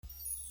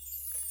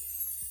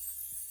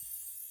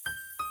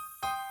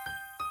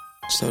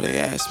So they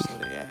asked me,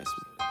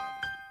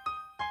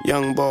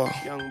 young boy,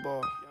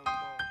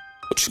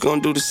 what you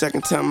gonna do the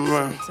second time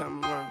around?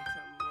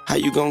 How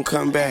you gonna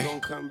come back?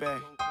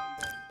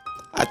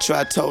 I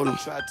told him,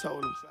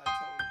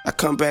 I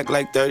come back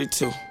like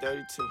 32.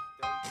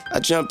 I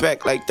jump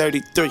back like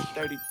 33.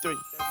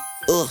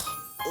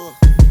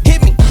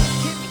 Hit me.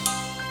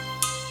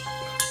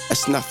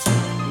 That's nothing.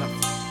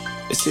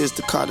 This is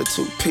the Carter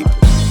 2 people.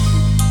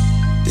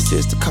 This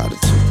is the Carter 2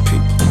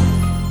 people.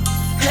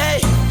 Hey,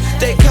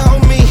 they call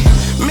me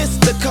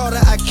Mr. Carter.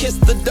 I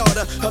kissed the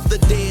daughter of the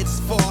dead's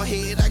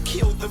forehead. I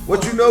killed the.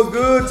 What you know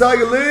good,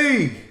 Tiger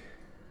League?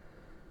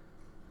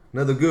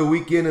 Another good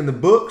weekend in the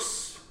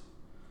books.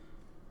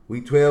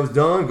 Week 12's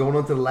done. Going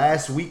on to the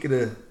last week of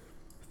the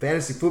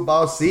fantasy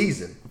football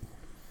season.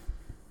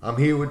 I'm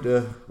here with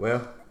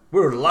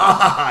we're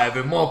live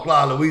in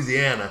Montclair,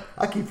 Louisiana.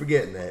 I keep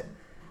forgetting that.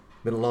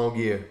 Been a long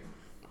year.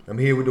 I'm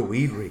here with the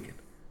weed drinking,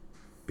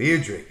 beer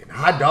drinking,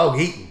 hot dog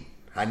eating.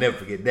 I never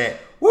forget that.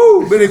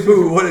 Woo, Benny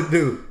Boo, what it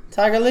do?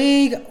 Tiger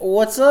League,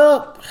 what's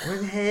up?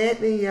 What's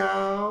happening,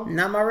 y'all?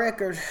 Not my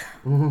record.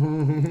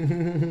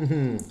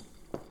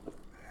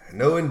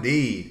 No,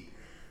 indeed.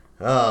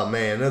 Oh,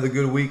 man, another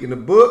good week in the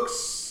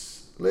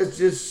books. Let's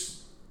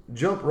just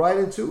jump right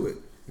into it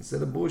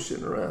instead of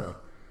bullshitting around.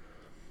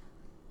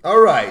 All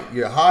right,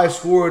 your high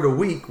score of the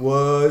week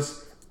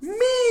was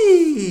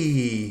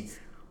me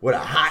with a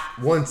hot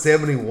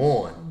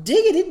 171.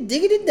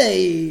 Diggity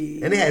day.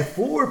 And they had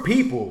 4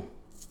 people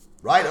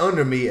right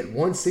under me at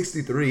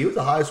 163. It was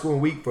a high scoring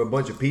week for a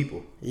bunch of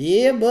people.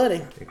 Yeah,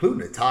 buddy.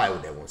 Including a tie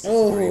with that 163.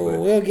 Oh,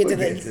 we'll get to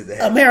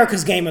that.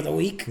 America's Game of the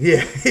Week.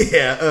 Yeah.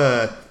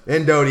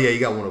 And Doty, you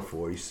got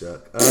 104. You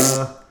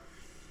suck.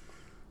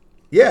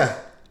 Yeah.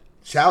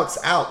 Shouts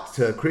out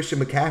to Christian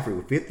McCaffrey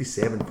with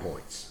 57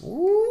 points.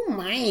 Ooh,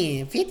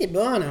 man. 50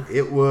 bunner.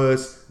 It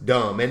was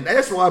dumb. And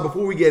that's why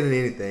before we get into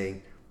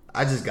anything,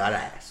 I just got to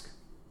ask.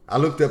 I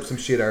looked up some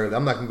shit earlier.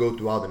 I'm not going to go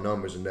through all the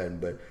numbers and nothing,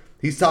 but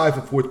he's tied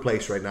for 4th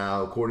place right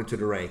now, according to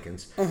the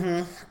rankings.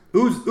 Mm-hmm.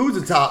 Who's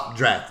the top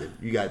drafted?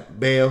 You got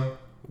Bell,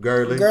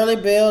 Gurley,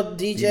 Bell,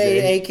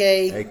 DJ,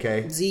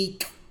 AK,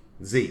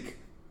 Zeke.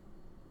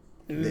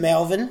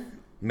 Melvin.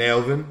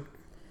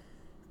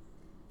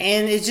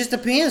 And it just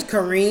depends.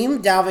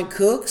 Kareem, Dalvin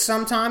Cook,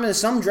 sometime in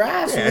some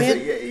drafts. Yeah,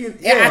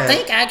 I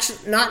think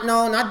actually, not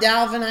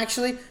Dalvin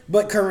actually,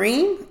 but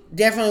Kareem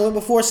definitely went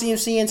before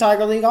CMC and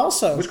Tiger League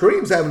also. Which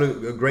Kareem's having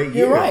a great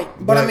year. You're right,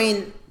 but I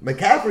mean,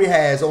 McCaffrey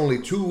has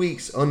only 2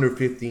 weeks under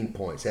 15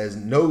 points. Has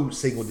no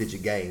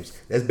single-digit games.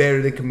 That's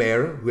better than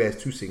Kamara, who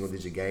has 2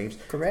 single-digit games.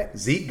 Correct.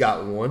 Zeke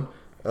got 1.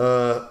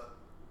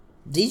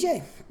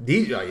 DJ,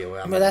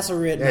 but that's a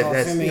written off.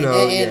 I mean,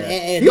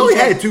 he only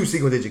had 2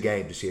 single-digit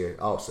games this year,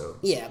 also.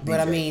 Yeah, but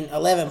DJ. I mean,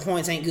 11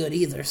 points ain't good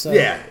either. So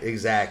yeah,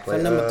 exactly.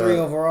 For number 3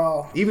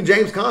 overall, even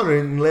James Conner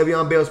in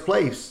Le'Veon Bell's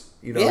place,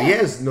 he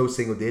has no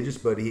single digits,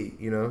 but he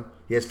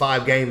has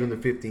 5 games under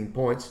 15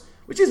 points,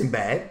 which isn't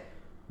bad.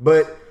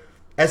 But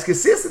as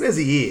consistent as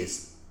he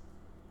is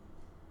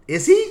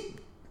he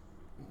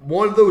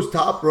one of those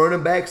top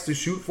running backs to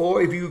shoot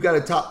for if you got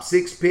a top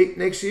 6 pick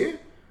next year?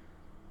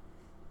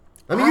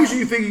 I mean, usually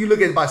you figure you look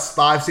at about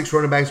 5-6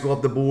 running backs go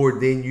off the board,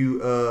 then you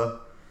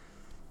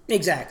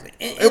exactly.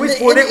 Which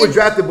Fournette was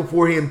drafted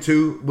before him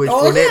too. Which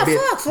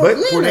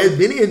Fournette's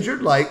been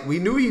injured. Like we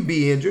knew he'd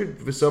be injured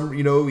for some.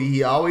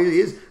 He always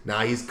is.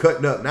 Now he's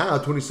cutting up now,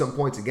 20-something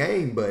points a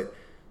game, but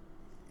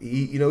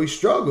he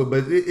struggled.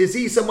 But is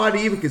he somebody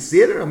to even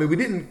consider? I mean, we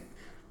didn't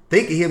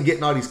think of him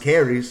getting all these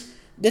carries.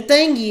 The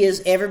thing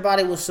is,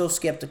 everybody was so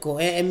skeptical,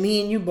 and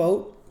me and you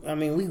both. I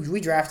mean, we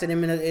drafted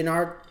him in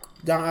our.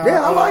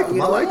 I like him.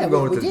 I like him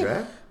going to the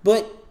draft.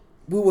 But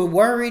we were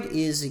worried,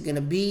 is it going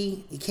to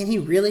be, can he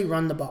really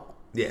run the ball?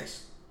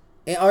 Yes.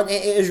 Or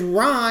is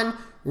Ron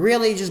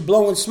really just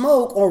blowing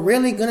smoke or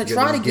really going to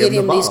try to get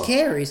him these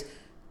carries?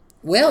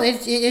 Well,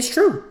 it's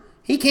true.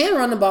 He can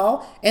run the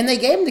ball, and they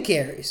gave him the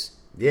carries.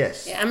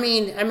 Yes. I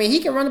mean, he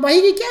can run the ball.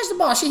 He can catch the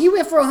ball. Shit, he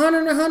went for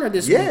 100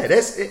 this week.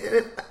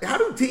 Yeah, how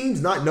do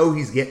teams not know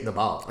he's getting the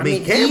ball? I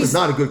mean, Cam is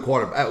not a good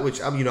quarterback, which,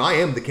 I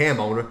am the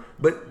Cam owner,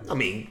 but, I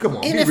mean, come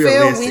on, be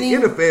realistic.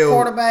 NFL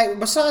quarterback,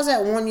 besides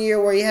that one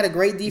year where he had a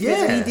great defense,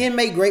 and he did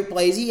make great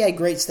plays, he had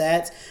great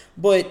stats,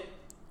 but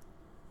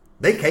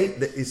they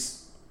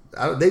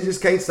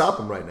just can't stop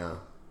him right now.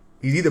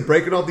 He's either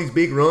breaking off these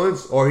big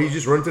runs, or he's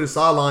just running to the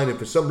sideline, and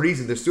for some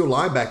reason, there's still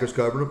linebackers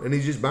covering him, and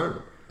he's just burning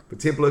them. For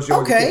 10 plus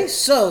yards. Okay,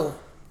 so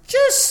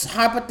just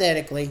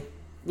hypothetically,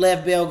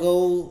 Lev Bell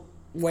go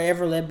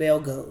wherever Lev Bell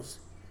goes.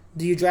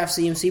 Do you draft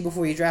CMC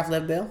before you draft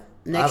Lev Bell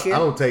next year? I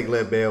don't take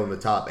Lev Bell in the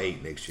top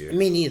 8 next year.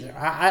 Me neither.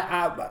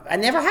 I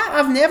never have.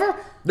 I've never.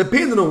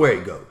 Depending on where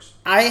he goes.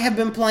 I have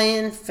been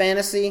playing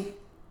fantasy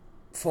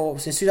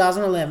since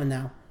 2011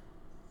 now.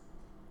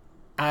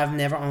 I've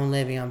never owned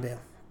Le'Veon Bell.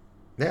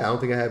 Yeah, I don't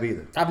think I have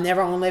either. I've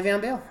never owned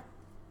Le'Veon Bell.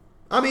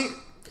 I mean,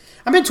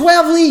 I'm in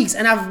 12 leagues,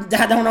 and I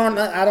don't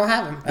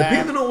have him.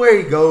 Depending on where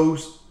he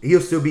goes, he'll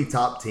still be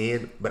top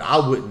 10, but I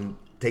wouldn't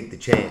take the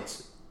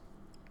chance.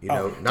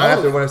 Not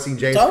after what I've seen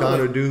James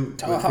Conner do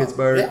with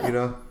Pittsburgh,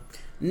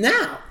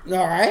 Now,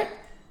 all right,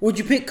 Would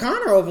you pick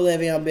Connor over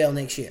Le'Veon Bell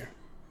next year?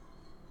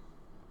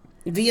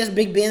 If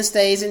Big Ben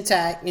stays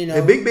intact,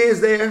 If Big Ben's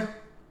there,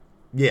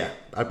 yeah,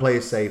 I'd play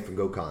it safe and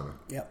go Connor.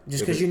 Yep,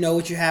 just because you know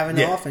what you have in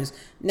the offense.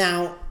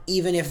 Now,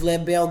 even if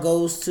Lev Bell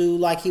goes to,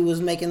 like he was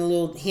making a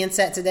little hints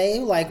at today,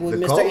 like with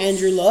Mr. Colts.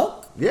 Andrew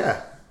Luck.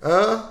 Yeah.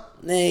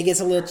 Then it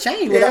gets a little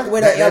change with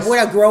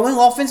a growing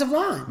offensive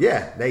line.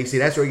 Yeah. Now, you see,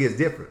 that's where it gets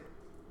different.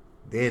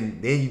 Then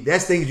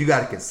that's things you got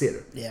to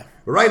consider. Yeah.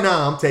 But right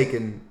now, I'm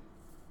taking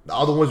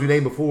all the ones we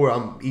named before.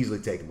 I'm easily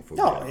taking before.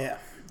 Oh, yeah.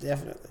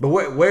 Definitely. But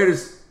where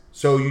does...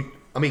 So,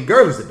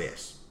 Gurley's the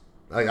best.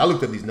 I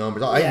looked up these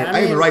numbers. I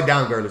didn't even write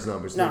down Gurley's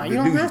numbers. No, you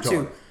don't have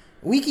to.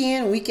 Week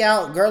in, week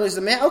out, Gurley's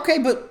the man. Okay,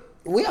 but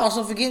we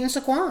also forgetting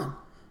Saquon.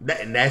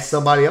 And that's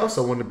somebody else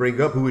I wanted to bring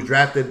up who was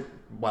drafted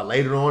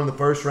later on in the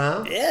first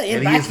round. Yeah,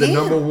 and he is the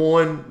number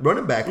one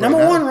running back right now.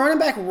 Number one running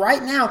back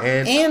right now.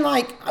 And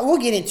we'll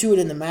get into it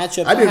in the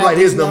matchup. I didn't write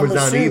his numbers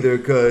down either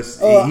because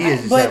he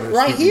is just having a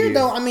right here, year.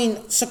 though,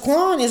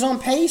 Saquon is on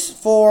pace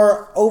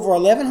for over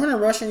 1,100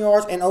 rushing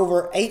yards and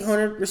over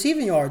 800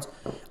 receiving yards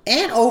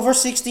and over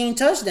 16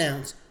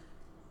 touchdowns.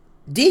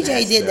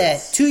 DJ did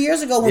that 2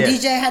 years ago when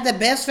DJ had the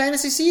best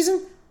fantasy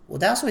season. Well,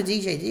 that's what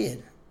DJ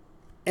did.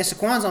 And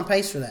Saquon's on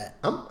pace for that.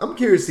 I'm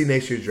curious to see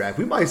next year's draft.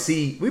 We might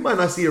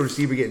not see a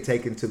receiver getting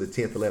taken to the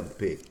 10th, 11th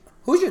pick.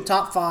 Who's your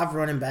top 5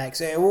 running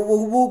backs?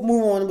 We'll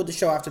move on with the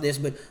show after this,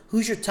 but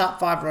who's your top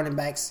 5 running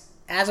backs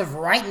as of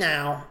right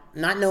now,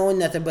 not knowing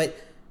nothing, but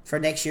for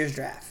next year's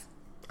draft?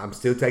 I'm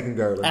still taking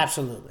Gurley.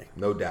 Absolutely.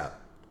 No doubt.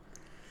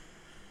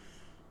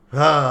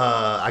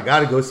 I got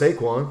to go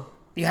Saquon.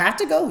 You have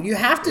to go. You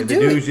have to do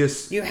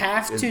it. You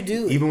have to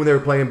do it. Even when they were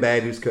playing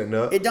bad, he was cutting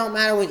up. It don't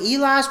matter. When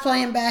Eli's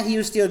playing bad, he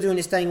was still doing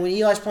his thing. When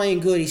Eli's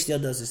playing good, he still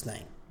does his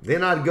thing.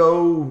 Then I'd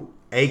go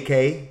AK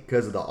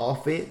because of the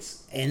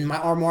offense. And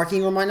Mark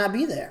Ingram might not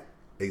be there.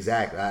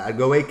 Exactly. I'd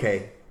go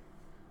AK.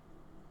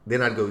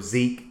 Then I'd go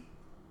Zeke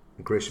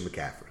and Christian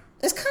McCaffrey.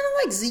 It's kind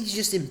of like Zeke's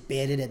just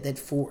embedded at that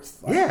 4th.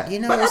 Yeah.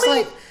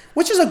 It's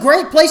which is a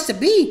great place to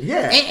be.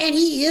 Yeah. And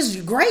he is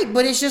great,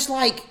 but it's just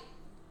like,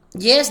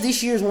 yes,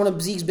 this year is one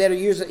of Zeke's better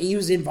years. He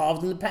was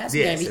involved in the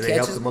passing game. He catches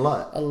helped him a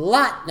lot. A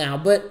lot now,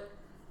 but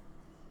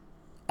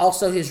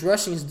also his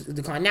rushing's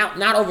decline. Now,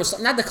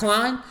 not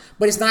decline,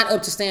 but it's not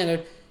up to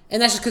standard.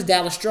 And that's just because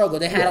Dallas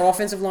struggled. They had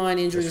offensive line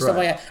injuries and stuff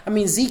like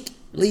that. Zeke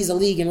leads the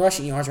league in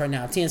rushing yards right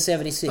now,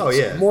 1076. Oh,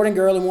 yeah. More than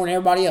Gurley, more than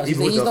everybody else.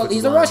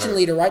 He's the rushing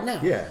leader right now.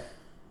 Yeah.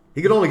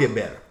 He could only get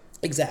better.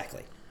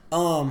 Exactly.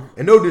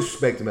 And no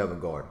disrespect to Melvin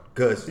Gordon,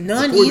 because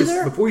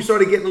before he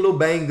started getting a little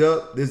banged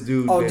up, this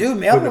dude.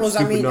 Melvin was.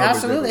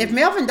 Absolutely. If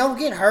Melvin don't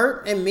get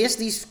hurt and miss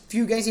these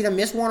few games, he done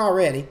missed one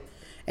already,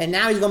 and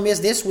now he's gonna miss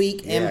this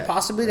week and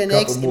possibly the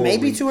next,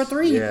 maybe weeks. 2 or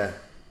 3. Yeah.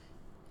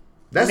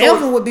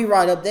 Melvin would be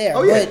right up there.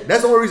 Oh yeah,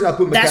 that's the only reason I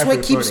put McCaffrey. That's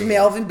what keeps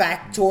Melvin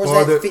back towards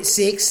that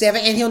 6,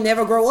 7, and he'll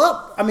never grow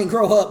up. But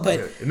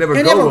he'll never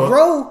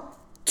grow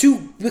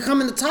to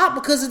become in the top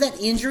because of that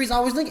injury. He's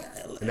always linked.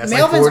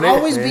 Melvin's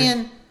always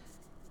been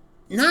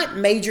not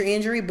major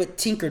injury, but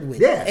tinkered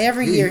with. Yeah,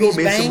 every year he's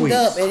banged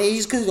up, and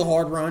he's because he's a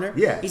hard runner.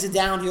 Yeah, he's a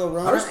downhill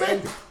runner. I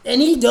respect it.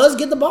 And he does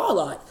get the ball a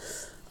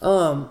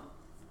lot.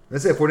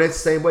 That's it. Fournette's the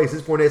same way.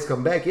 Since Fournette's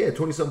come back,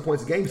 20-something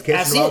points a game. He's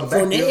catching a lot of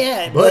the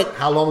backfield. But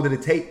how long did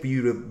it take for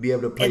you to be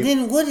able to play? And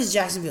then what is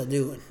Jacksonville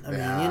doing? God,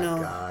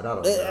 I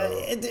don't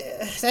know.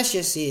 That's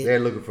just it. They're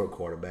looking for a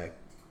quarterback.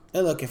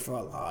 They're looking for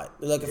a lot.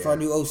 They're looking for a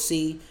new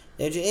OC.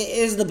 It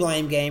is the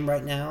blame game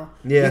right now.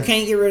 Yeah.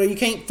 You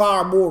can't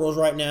fire Bortles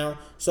right now.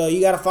 So you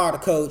got to fire the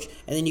coach,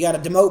 and then you got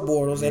to demote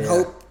Bortles and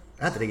hope.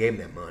 After they gave him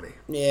that money.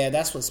 Yeah,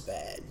 that's what's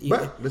bad.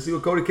 But let's see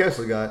what Cody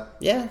Kessler got.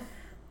 Yeah.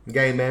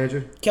 Game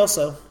manager.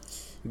 Kelso.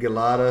 You get a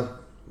lot of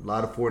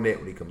Fournette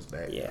when he comes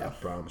back. Yeah. I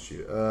promise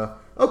you.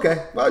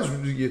 Okay. Well,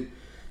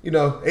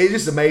 it's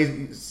just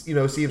amazing.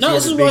 CMC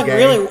this is what game.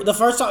 Really the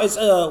first time. It's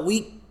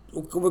week.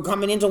 We're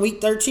coming into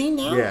week 13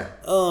 now. Yeah.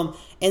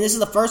 And this is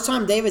the first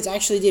time David's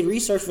actually did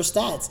research for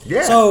stats.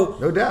 Yeah. So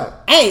no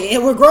doubt. Hey,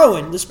 we're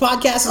growing. This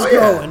podcast is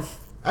growing.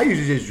 I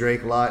usually just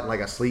drink a lot, and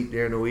I sleep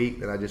during the week.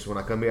 And when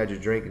I come here, I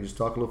just drink and just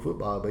talk a little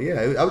football. But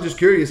yeah, I was just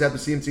curious after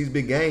CMC's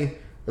big game.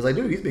 I was like,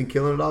 dude, he's been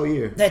killing it all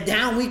year. That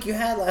down week you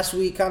had last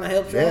week kind of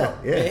helped you out.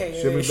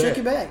 Yeah. Shook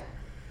you back.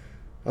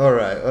 All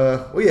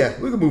right. We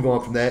can move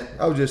on from that.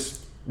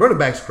 Running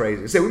backs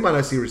crazy. I said we might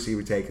not see a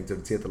receiver taken to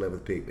the 10th,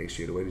 11th pick next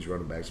year, the way these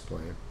running backs are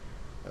playing.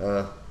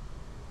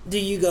 Do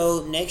you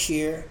go next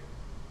year?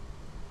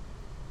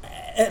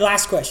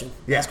 Last question.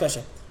 Yeah. Last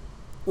question.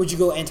 Would you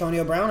go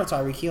Antonio Brown or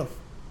Tyreek Hill?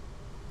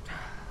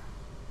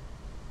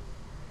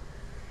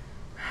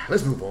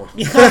 Let's move on.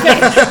 Okay,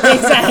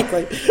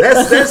 exactly.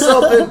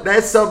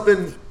 That's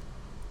something.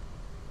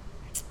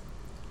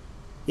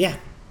 Yeah.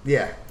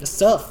 Yeah. It's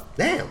tough.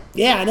 Damn.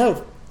 Yeah, I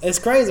know. It's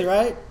crazy,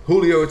 right?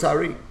 Julio or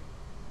Tyreek?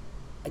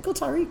 I go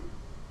Tyreek.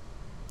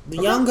 The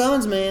young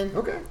guns, man.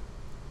 Okay.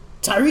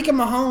 Tyreek and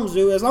Mahomes,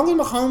 dude. As long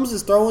as Mahomes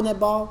is throwing that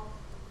ball.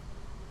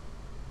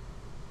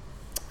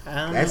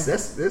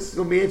 That's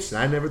gonna be interesting.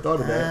 I never thought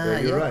of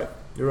that.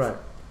 You're right.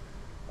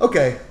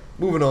 Okay,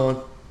 moving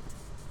on.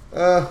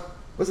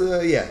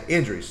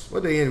 Injuries.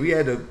 What the injury? We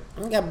had to.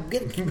 We gotta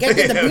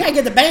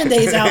get the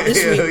Band-Aids out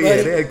this week, buddy. Yeah,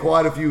 they had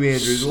quite a few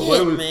injuries.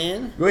 Shit,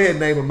 man. Go ahead and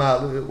name them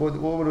out. What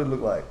would it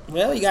look like?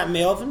 Well, you got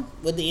Melvin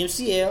with the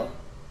MCL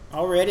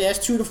already. That's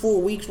 2 to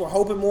 4 weeks. We're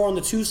hoping more on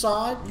the 2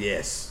 side.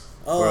 Yes.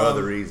 For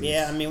other reasons.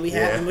 Yeah, I mean, we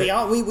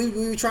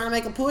were trying to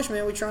make a push,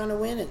 man. We're trying to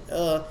win it.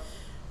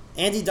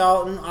 Andy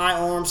Dalton,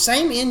 arm,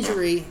 same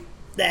injury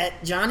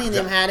that Johnny and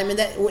them had him in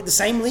with the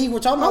same league we're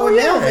talking about with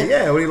Melvin.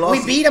 Yeah, when he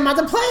lost. We beat him at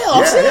the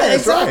playoffs. Yeah,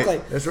 exactly.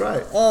 Right. That's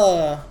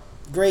right.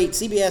 Great.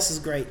 CBS is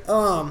great.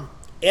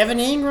 Evan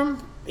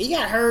Ingram, he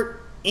got hurt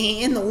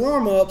in the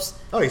warm-ups.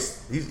 Oh, he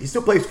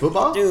still plays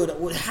football? Dude,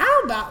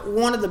 how about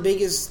one of the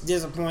biggest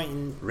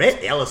disappointing...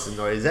 Rhett Ellison,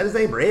 or is that his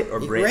name? Rhett or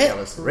Brett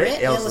Ellison?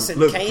 Rhett Ellison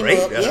looked came great.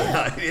 up.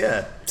 Yeah.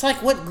 Yeah. It's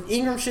like what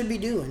Ingram should be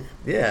doing.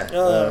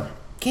 Yeah.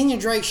 Kenyon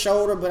Drake's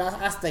shoulder, but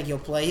I think he'll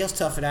play. He'll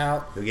tough it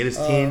out. He'll get his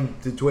 10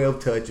 to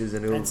 12 touches,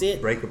 and he'll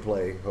break a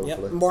play, hopefully. Yep.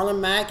 Marlon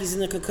Mack, he's in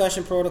the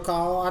concussion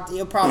protocol.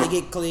 He'll probably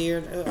get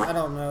cleared. I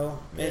don't know.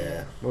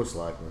 Yeah, most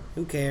likely.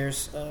 Who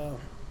cares?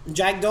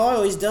 Jack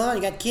Doyle, he's done.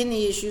 He got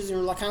kidney issues,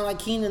 and kind of like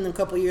Keenan a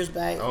couple years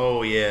back.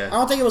 Oh, yeah. I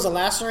don't think it was a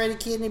lacerated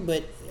kidney,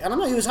 but I don't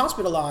know. He was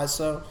hospitalized,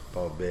 so.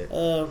 A bit.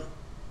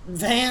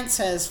 Vance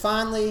has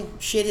finally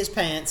shit his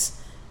pants,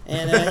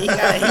 and he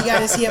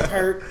got his hip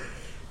hurt.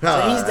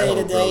 So he's day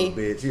to day.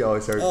 Bitch, he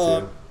always hurts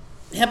too.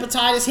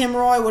 Hepatitis,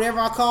 hemorrhoid, whatever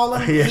I call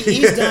him,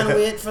 he's done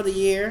with for the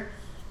year.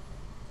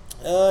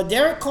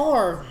 Derek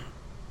Carr,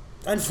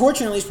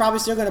 unfortunately, he's probably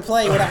still going to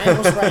play with an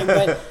ankle sprain,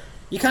 but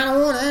you kind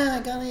of want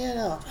to,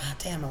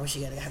 damn, I wish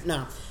he got a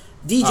no.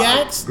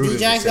 D-Jax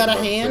got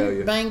a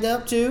hand banged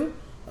up too.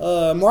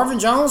 Marvin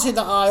Jones hit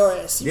the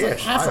IR. Seems like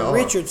half of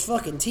Richard's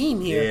fucking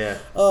team here.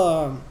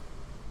 Yeah.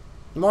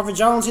 Marvin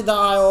Jones hit the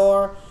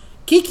IR.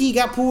 Kiki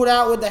got pulled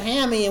out with the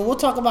hammy, and we'll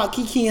talk about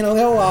Kiki in a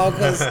little while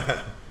because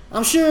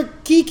I'm sure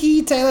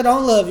Kiki Taylor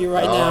don't love you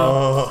right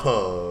now.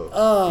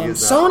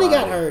 Sony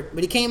got hurt,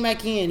 but he came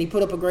back in. He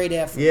put up a great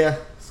effort. Yeah,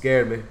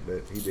 scared me,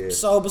 but he did.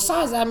 So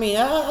besides that, I mean,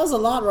 that was a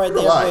lot right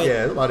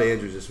there. A lot of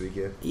injuries this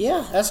weekend.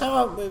 Yeah, that's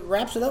how it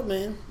wraps it up,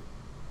 man.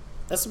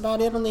 That's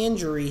about it on the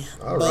injury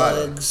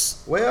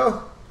bugs. Right.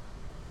 Well,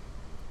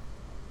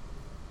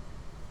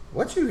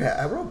 what you have?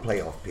 I wrote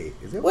playoff pick.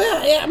 Is it?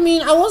 Well, yeah, I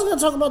mean, I was going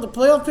to talk about the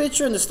playoff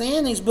picture and the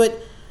standings, but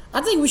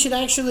I think we should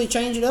actually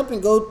change it up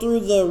and go through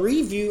the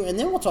review, and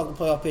then we'll talk the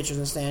playoff pictures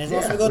and standings.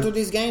 Once we go through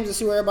these games and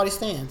see where everybody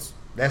stands.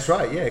 That's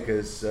right, yeah,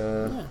 because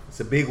it's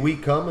a big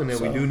week coming, and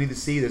we do need to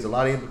see. There's a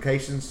lot of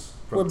implications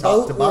from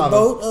top to bottom.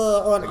 We're both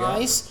on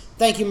ice.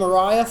 Thank you,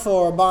 Mariah,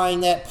 for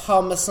buying that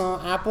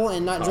Parmesan apple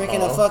and not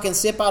drinking a fucking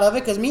sip out of it,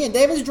 because me and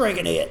David's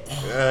drinking it.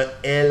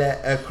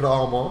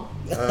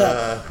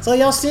 So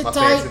y'all sit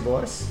tight,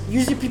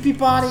 use your pee-pee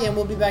potty, and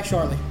we'll be back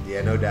shortly.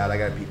 Yeah, no doubt. I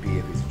got a pee-pee and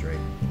a piece of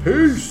drink.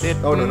 Peace.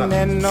 Sitting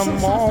in the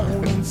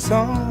morning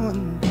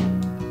sun,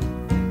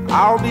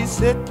 I'll be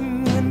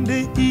sitting when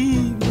the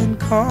evening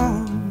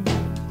comes,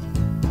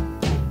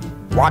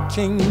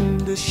 watching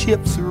the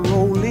ships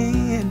roll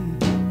in,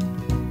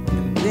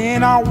 and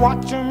then I'll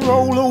watch them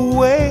roll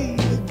away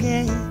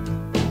again.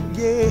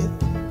 Yeah,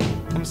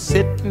 I'm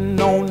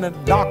sitting on the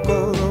dock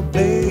of the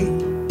bay,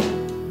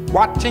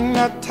 watching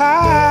the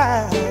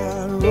tide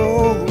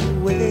roll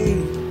away.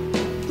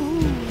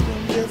 Ooh,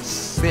 I'm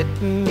just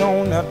sitting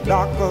on the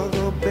dock of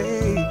the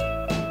bay,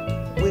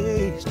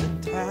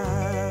 wasting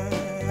time.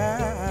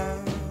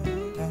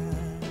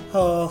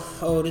 Oh,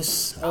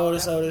 Otis,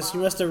 you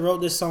must have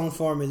wrote this song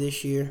for me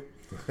this year.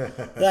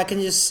 I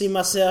can just see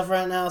myself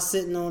right now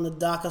sitting on the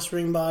dock of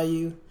Spring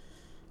Bayou,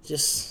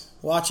 just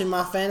watching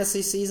my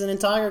fantasy season in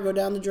Tiger go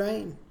down the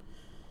drain.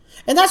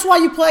 And that's why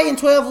you play in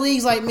 12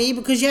 leagues like me,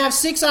 because you have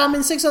 6 other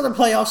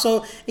playoffs,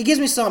 so it gives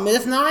me something.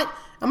 If not,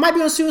 I might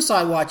be on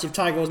suicide watch if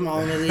Tiger was my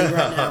only league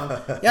right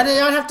now.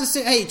 Y'all have to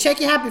say, hey, check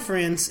your happy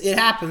friends. It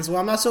happens. Well,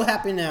 I'm not so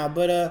happy now,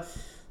 but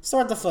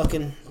start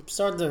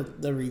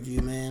the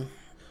review, man.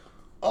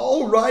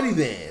 Alrighty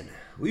then.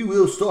 We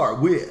will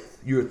start with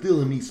your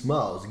Thrilling Me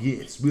Smiles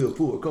against Will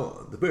Fork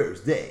on the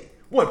first day.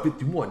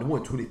 151 to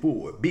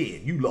 124.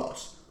 Ben, you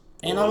lost.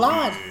 And I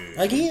lied.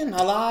 Again,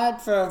 I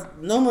lied for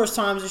numerous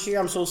times this year.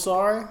 I'm so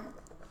sorry.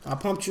 I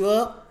pumped you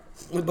up.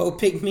 We both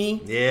picked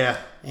me. Yeah.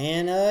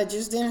 And it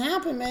just didn't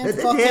happen, man.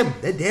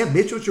 That damn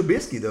Mitchell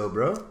Trubisky, though,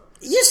 bro.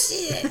 You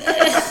see it.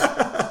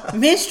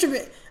 Mitch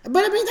Trubisky.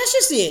 But, I mean, that's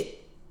just it.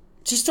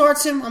 She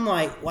starts him. I'm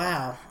like,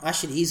 wow, I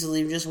should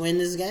easily just win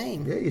this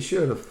game. Yeah, you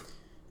should have.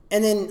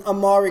 And then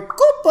Amari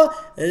Cooper,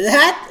 what is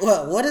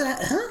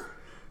that? Huh?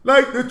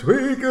 Like the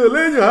twinkle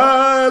in your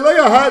eye, like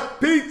a hot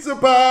pizza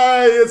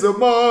pie, it's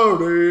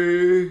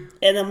Amari.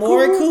 And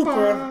Amari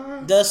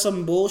Cooper does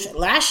some bullshit.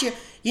 Last year,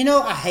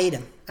 I hate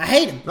him.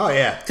 Oh,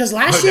 yeah. Because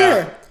last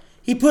year,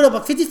 he put up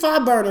a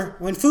 55 burner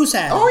when Foose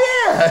had him. Oh,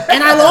 yeah.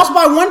 And I lost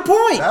by 1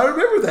 point. I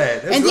remember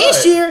that. That's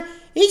this year,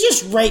 he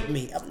just raped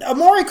me.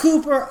 Amari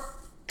Cooper,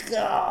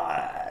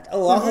 God. I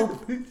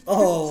hope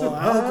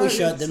we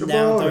shut them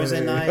down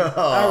Thursday night.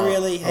 I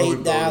really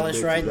hate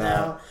Dallas right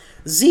now.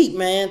 Zeke,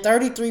 man,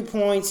 33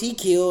 points. He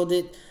killed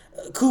it.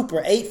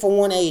 Cooper, 8 for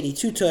 180,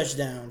 2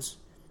 touchdowns.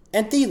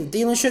 And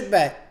Thielen shook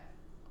back.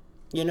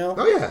 You know?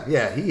 Oh,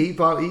 yeah. He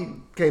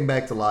came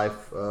back to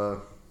life.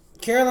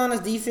 Carolina's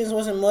defense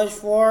wasn't much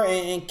for,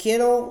 and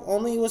Kittle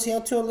only was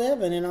held to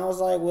 11, and I was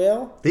like,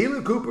 well...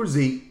 Thielen, Cooper,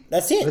 Zeke.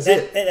 That's it.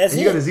 That's it.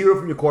 You got a 0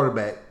 from your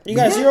quarterback. You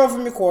got a 0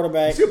 from your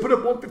quarterback. You still put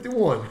up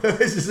 151.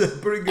 It's just a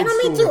pretty good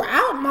score. And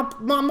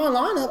throughout my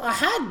lineup, I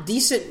had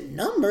decent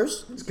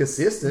numbers. It's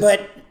consistent.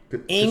 But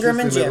Ingram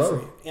and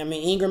Jeffrey.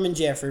 Ingram and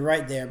Jeffrey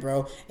right there,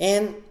 bro.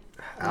 And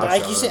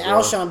like you said,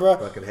 Alshon, bro.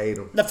 Fucking hate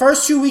him. The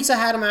first 2 weeks I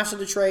had him after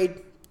the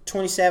trade,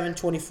 27,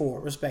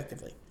 24,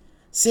 respectively.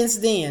 Since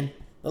then...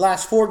 The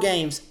last 4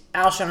 games,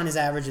 Alshon is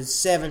averaging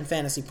 7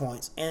 fantasy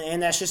points.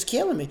 And that's just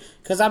killing me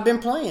because I've been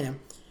playing him.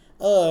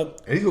 And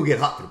he's going to get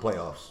hot for the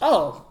playoffs.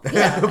 Oh,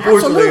 yeah,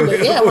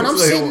 absolutely. Yeah, when I'm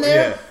sitting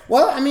there.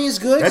 Well, I mean, it's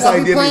good because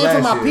I'll be playing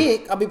for my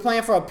pick. I'll be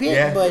playing for a pick.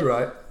 Yeah, but you're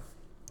right.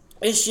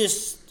 It's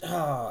just,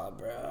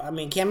 bro. I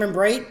mean, Cameron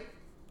Brate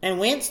and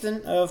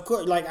Winston, of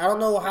course. Like, I don't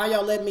know how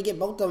y'all let me get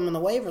both of them in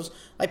the waivers.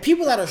 Like,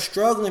 people that are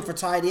struggling for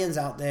tight ends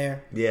out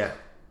there. Yeah.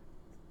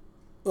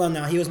 Well,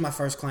 no, he was my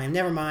first claim.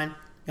 Never mind.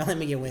 Y'all let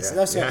me get Winston.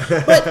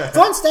 Yeah. But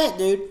fun stat,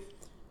 dude.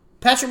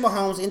 Patrick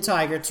Mahomes in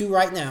Tiger 2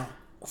 right now.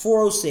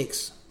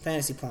 406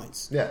 fantasy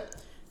points. Yeah.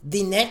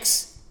 The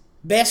next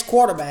best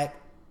quarterback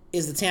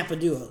is the Tampa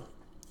duo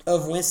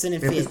of Winston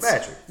and Fitz.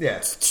 Patrick. Yeah.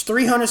 It's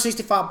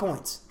 365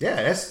 points. Yeah,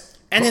 that's...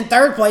 And then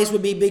third place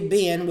would be Big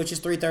Ben, which is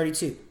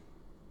 332.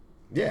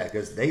 Yeah,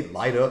 because they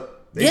light up.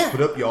 They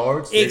put up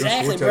yards.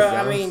 Exactly, bro.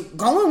 I mean,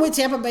 going with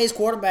Tampa Bay's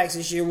quarterbacks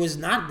this year was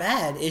not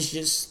bad. It's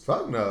just...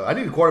 Fuck no. I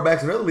needed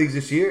quarterbacks in other leagues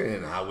this year,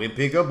 and I went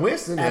pick up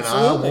Winston,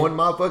 Absolutely. And I won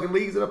my fucking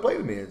leagues that I played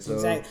him in. So.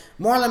 Exactly.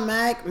 Marlon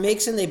Mack,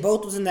 Mixon, they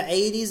both was in the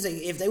 80s.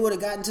 If they would have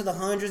gotten to the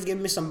hundreds,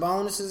 given me some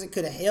bonuses, it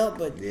could have helped.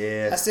 But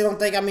I still don't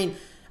think... I mean,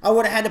 I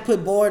would have had to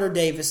put Boyd or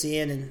Davis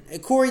in.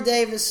 And Corey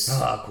Davis...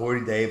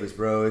 Corey Davis,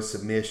 bro. It's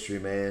a mystery,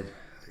 man.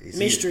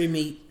 Mystery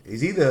meat.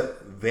 He's either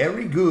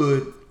very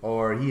good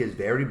or he is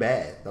very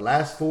bad. The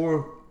last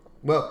 4...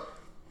 Well,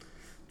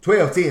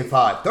 12, 10,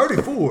 5,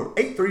 34,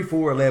 8, 3,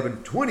 4,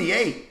 11,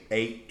 28,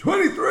 8,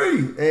 23.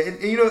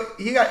 And you know,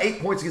 he got 8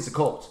 points against the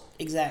Colts.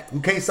 Exactly.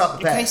 Who can't stop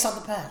the pass. Can't stop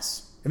the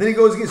pass. And then he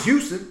goes against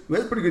Houston, who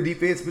has pretty good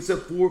defense, puts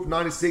up 4 for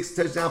 96,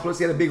 touchdown, plus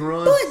he had a big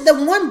run. But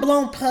the one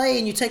blown play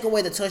and you take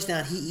away the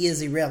touchdown, he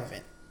is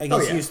irrelevant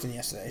against Houston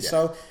yesterday. Yeah.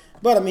 So,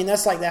 but I mean,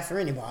 that's like that for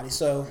anybody.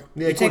 So,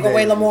 you take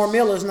away Lamar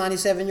Miller's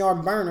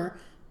 97-yard burner.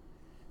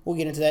 We'll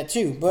get into that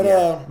too. But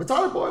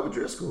Tyler Boyd with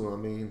Driscoll, I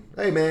mean,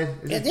 hey man.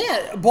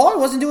 Boyd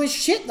wasn't doing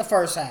shit the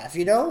first half,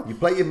 you know? You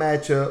play your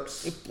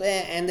matchups.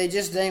 And they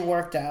just ain't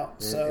worked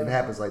out. So it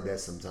happens like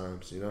that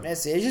sometimes, you know?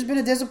 That's it. It's just been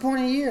a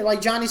disappointing year.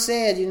 Like Johnny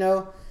said, you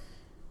know,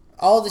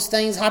 all these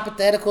things,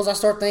 hypotheticals I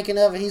start thinking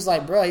of, and he's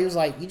like, bro, he was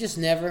like, you just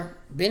never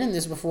been in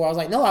this before. I was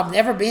like, no, I've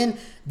never been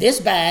this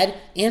bad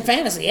in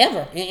fantasy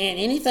ever, in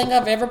anything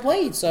I've ever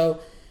played. So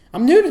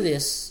I'm new to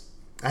this.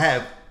 I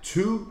have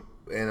 2,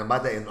 and I'm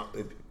about to...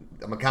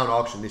 I'm going to count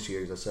auction this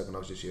year. It's a second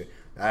auction this year.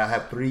 I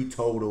have 3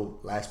 total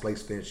last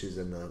place finishes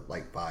in the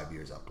 5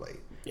 years I played.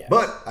 Yeah.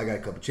 But I got a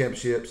couple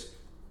championships.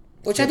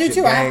 Which I do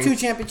too. Games. I have 2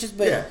 championships,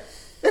 but it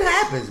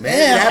happens, man.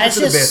 Yeah, it happens to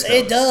the best.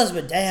 It does,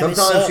 but damn,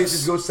 sometimes shit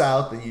just goes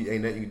south and you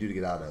ain't nothing you can do to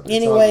get out of it.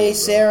 Anyway, good,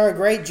 Sarah,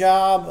 great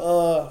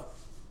job.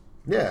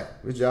 Yeah,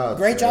 good job.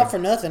 Great Sarah. job for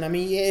nothing. I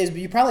mean,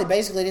 you probably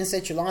basically didn't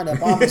set your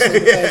lineup, obviously,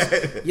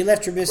 because you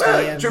left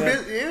Trubisky in.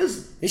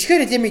 Trubisky she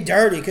could have did me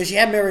dirty because she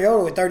had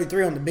Mariota with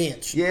 33 on the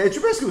bench. Yeah,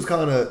 Trubisky was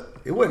kind of...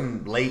 It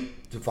wasn't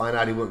late to find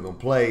out he wasn't going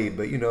to play,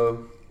 but, you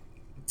know...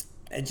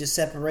 It just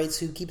separates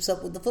who keeps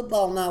up with the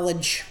football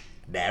knowledge.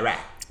 That right.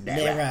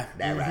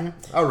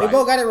 Mm-hmm. All right. We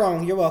both got it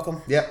wrong. You're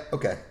welcome. Yep,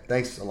 okay.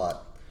 Thanks a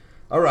lot.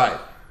 All right.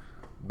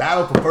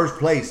 Battle for first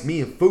place, me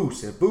and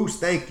Foose. And Foose,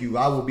 thank you.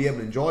 I will be able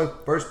to enjoy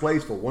first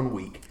place for 1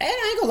 week. And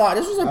I ain't gonna lie,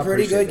 this was a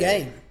pretty good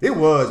game. It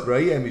was, bro.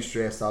 You had me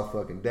stressed all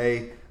fucking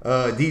day.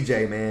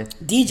 DJ, man.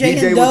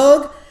 DJ and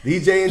Doug.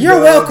 DJ and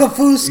You're Doug. welcome,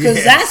 Foose,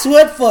 because that's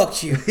what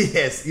fucked you.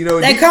 Yes. You know,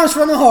 that comes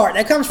from the heart.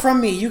 That comes from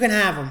me. You can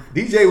have them.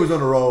 DJ was on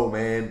the roll,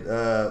 man.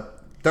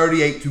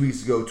 38 2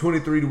 weeks ago,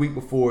 23 the week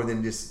before, and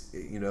then just,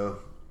 9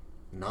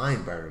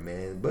 burner,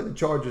 man. But the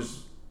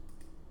Chargers...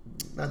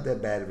 Not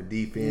that bad of a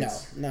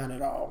defense. No, not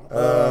at all.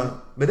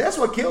 But that's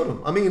what killed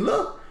him. I mean,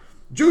 look.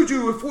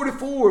 Juju with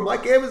 44.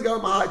 Mike Evans got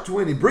him a high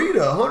 20. Breida,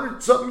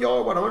 100-something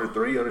yard,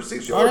 103,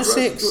 106 yards.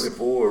 106.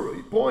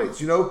 24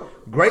 points,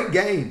 Great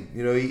game.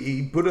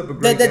 He put up a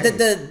great game.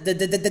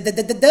 The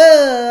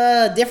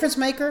difference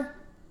maker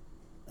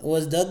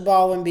was Doug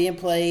Baldwin being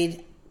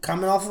played,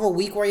 coming off of a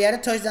week where he had a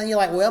touchdown. You're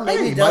like, well,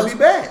 maybe he might be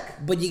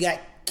back. But you got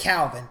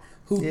Calvin,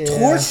 who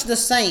torched the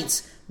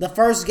Saints the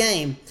first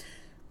game.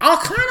 I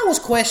kind of was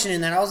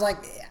questioning that. I was like,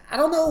 I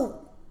don't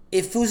know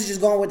if Foose is just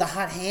going with the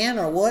hot hand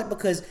or what,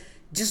 because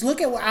just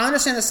look at what I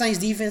understand the Saints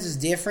defense is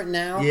different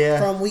now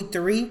from week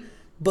 3,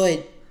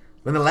 but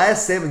in the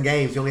last 7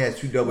 games, he only has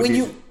 2 double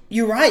digits.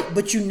 You're right,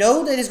 but you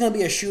know that it's going to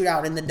be a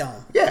shootout in the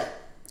dome. Yeah.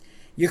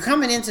 You're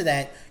coming into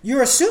that.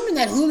 You're assuming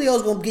that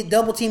Julio's going to get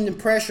double teamed and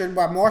pressured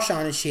by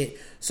Marshawn and shit.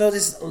 So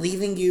this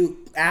leaving you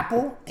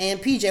Apple and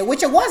PJ,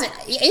 which it wasn't.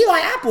 Eli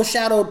Apple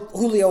shadowed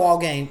Julio all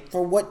game.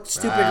 For what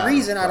stupid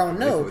reason, I don't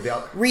know.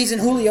 Reason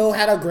Julio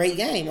had a great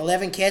game.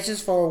 11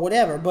 catches for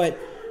whatever. But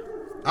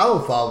I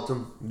don't fault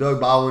him. Doug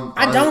Baldwin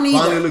I don't either.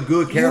 Finally looked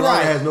good.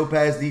 Carolina has no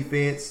pass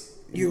defense.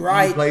 You're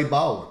right. He played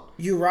Baldwin.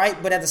 You're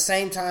right, but at the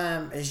same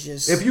time, it's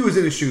just... If you was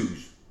in his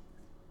shoes,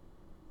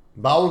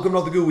 Baldwin coming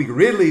off the good week.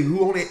 Ridley,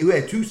 who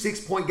had 2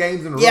 6-point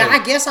games in a row. Yeah,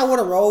 I guess I would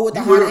have rolled with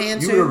the hot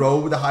hand, too. You would have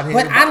rolled with the hot hand.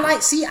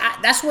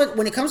 But that's what,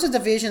 when it comes to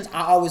divisions,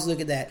 I always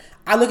look at that.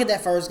 I look at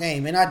that first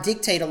game, and I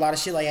dictate a lot of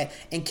shit like that.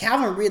 And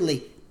Calvin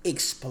Ridley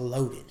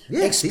exploded.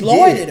 Yes,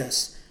 exploited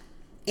us.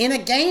 In a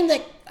game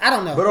that, I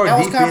don't know, but that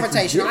was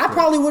confrontational. I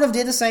probably would have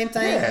did the same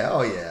thing. Yeah,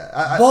 oh yeah.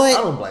 I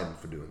don't blame him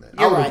for doing that.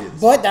 You're right.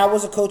 But that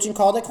was a coaching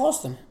call that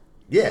cost him.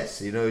 Yes,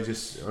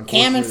 just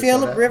Cam and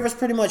Phillip Rivers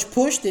pretty much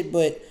pushed it,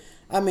 but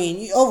I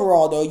mean,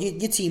 overall though,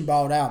 your team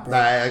balled out, bro.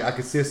 I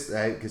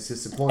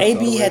consistent points.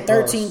 AB had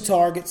 13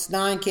 targets,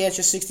 9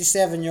 catches,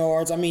 67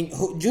 yards. I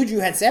mean, Juju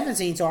had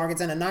 17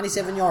 targets and a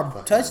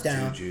 97-yard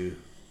touchdown. Juju,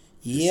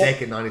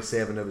 second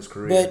 97 of his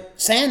career. But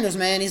Sanders,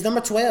 man, he's number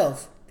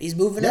 12. He's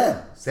moving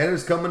up.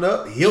 Sanders coming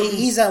up.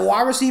 He's a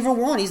wide receiver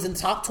 1. He's in the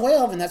top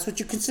 12, and that's what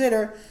you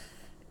consider.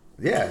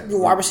 Yeah,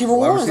 wide receiver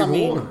ones. I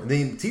mean,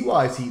 then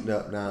T.Y.'s heating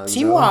up now.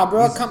 T.Y.,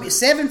 bro,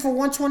 7 for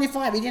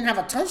 125. He didn't have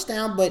a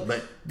touchdown, but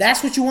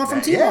that's what you want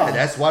from T.Y. Yeah,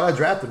 that's what I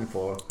drafted him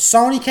for.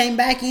 Sony came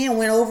back in,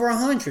 went over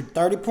 100,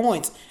 30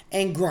 points,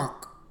 and Gronk.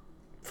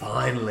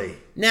 Finally.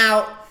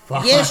 Now,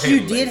 yes, you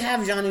did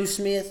have Jonnu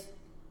Smith.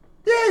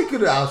 Yeah, he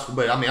could have,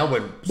 but I mean, I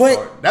wouldn't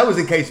start. That was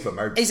in case of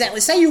emergency.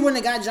 Exactly. Say you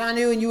wouldn't have got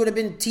Jonnu and you would have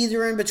been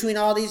teetering between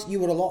all these, you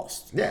would have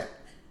lost. Yeah.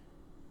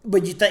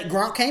 But you think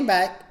Gronk came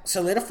back,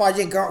 solidified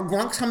you.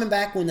 Gronk's coming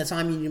back when the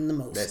time you need him the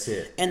most. That's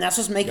it. And that's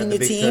what's making your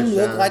team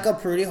look like a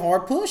pretty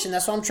hard push. And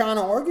that's what I'm trying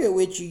to argue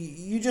with you.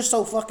 You're just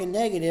so fucking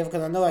negative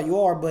because I know how you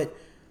are, but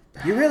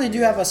you really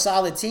do have a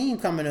solid team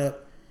coming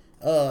up.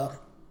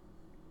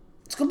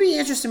 It's going to be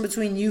interesting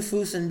between you,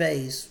 Foose, and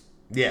Bays.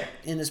 Yeah.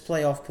 In this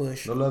playoff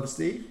push. No love for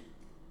Steve?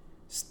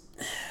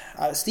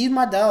 Steve's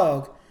my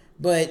dog,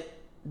 but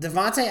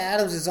Devontae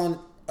Adams is on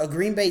a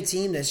Green Bay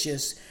team that's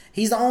just...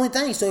 He's the only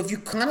thing. So if you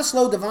kind of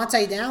slow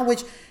Devontae down,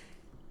 which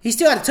he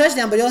still had a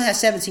touchdown, but he only has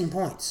 17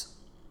 points.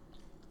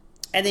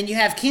 And then you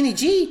have Kenny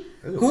G,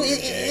 who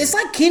it's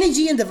like Kenny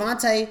G and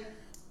Devontae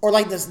are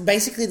like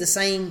basically the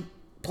same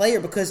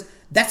player because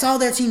that's all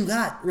their team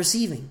got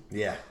receiving.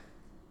 Yeah.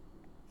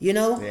 You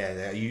know?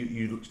 Yeah,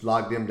 you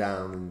lock them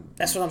down. And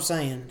that's what I'm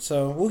saying.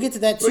 So we'll get to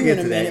that too in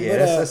a minute. Yeah,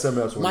 but that's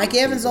something else. Mike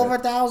Evans over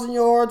 1,000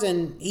 yards,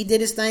 and he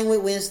did his thing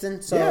with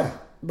Winston. So. Yeah.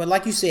 But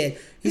like you said,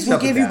 he's going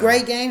to give you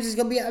great games. He's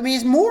going to be. I mean,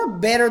 it's more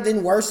better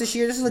than worse this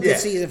year. This is a good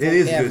season for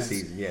Evans. It is a good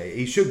season. Yeah,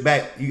 he shook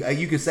back.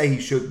 You could say he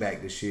shook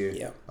back this year.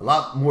 Yeah, a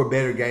lot more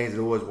better games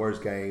than it was worse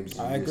games.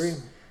 I agree.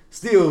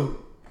 Still,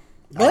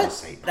 but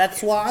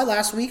that's why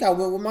last week I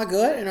went with my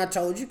gut and I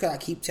told you because I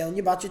keep telling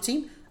you about your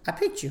team. I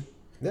picked you.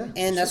 Yeah,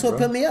 and that's what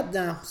put me up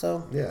now.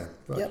 So yeah,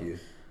 fuck you.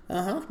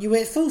 You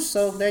went Foose,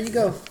 so there you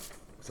go.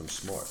 I'm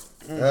smart.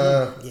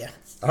 Mm-hmm. Yeah.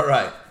 All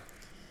right.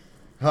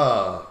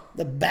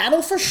 The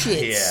battle for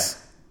shits. Yeah.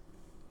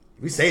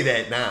 We say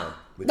that now.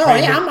 No,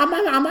 Trey, I'm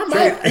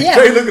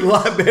Trey looking a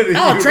lot better than you.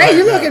 Oh, Trey,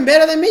 you're looking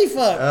better than me,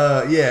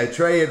 fuck.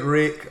 Trey and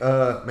Rick.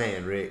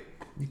 Man, Rick,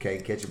 you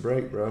can't catch a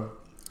break, bro.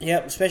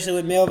 Yep, especially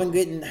with Melvin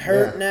getting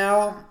hurt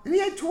now. And he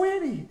had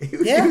 20. He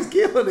was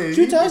killing it.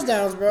 2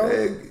 touchdowns, bro.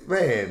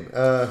 Man.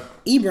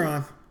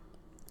 Ebron.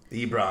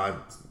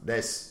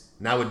 That's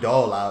now with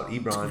Dahl out.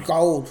 Ebron.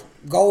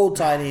 Gold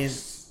tight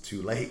end.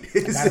 Too late.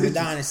 I gotta be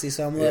dynasty,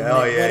 so I'm loving it.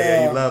 Oh,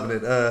 yeah, you're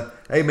loving it.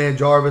 Hey, man,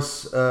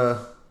 Jarvis.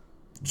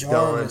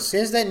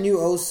 Since that new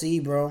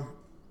OC, bro.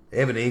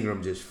 Evan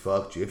Ingram just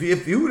fucked you.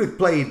 If you would have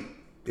put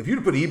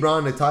Ebron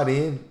in the tight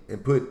end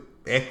and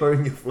put Eckler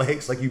in your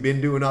flex like you've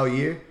been doing all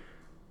year,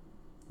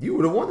 you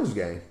would have won this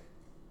game.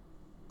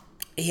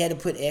 He had to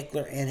put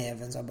Eckler and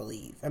Evans, I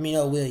believe.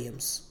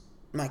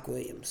 Mike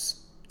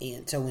Williams,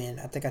 in to win.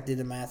 I think I did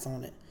the math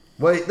on it.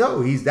 Wait,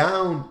 no, he's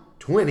down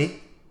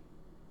 20.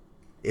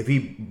 If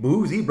he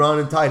moves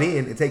Ebron in tight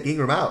end and take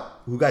Ingram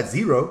out, who got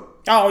 0.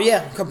 Oh,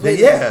 yeah,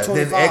 completely. Then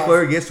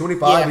Eckler gets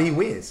 25 and he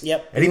wins.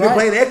 Yep. And he's been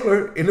playing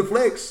Eckler in the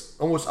flex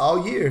almost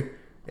all year.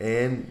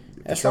 And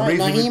that's right.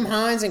 Nyheim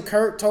Hines and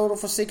Kurt total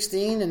for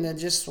 16, and that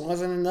just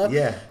wasn't enough.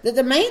 Yeah.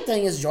 The main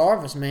thing is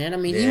Jarvis, man. I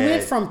mean, he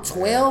went from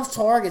 12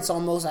 targets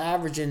almost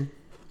averaging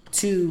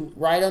to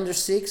right under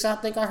 6, I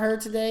think I heard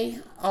today.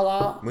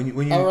 A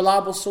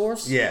reliable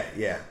source.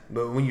 Yeah.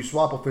 But when you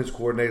swap offensive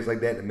coordinators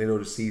like that in the middle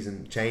of the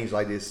season, change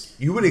like this,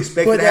 you would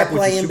expect it to happen.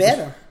 But they're playing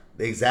better.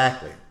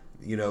 Exactly.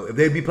 You know, if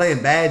they'd be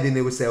playing bad, then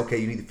they would say, okay,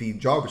 you need to feed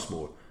Jarvis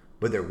more.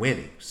 But they're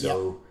winning.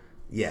 So,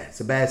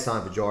 it's a bad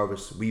sign for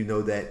Jarvis. We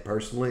know that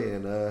personally.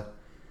 And,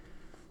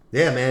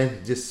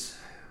 man, just...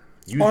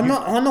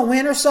 On the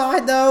winner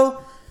side,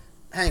 though,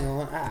 hang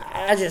on.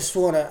 I just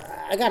want to...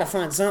 I got to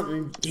find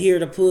something here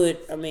to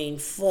put. I mean,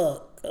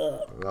 fuck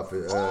up.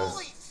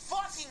 Holy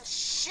fucking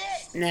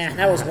shit! Nah,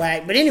 that was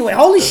whack. But anyway,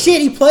 holy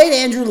shit, he played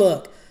Andrew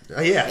Luck.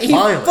 Yeah, He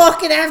finally.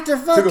 fucking after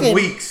fucking. Took him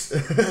weeks.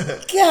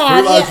 God, realized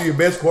yeah. who your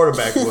best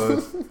quarterback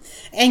was.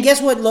 And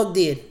guess what Luck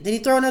did? Did he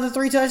throw another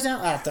 3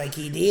 touchdowns? I think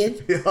he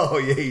did. Oh,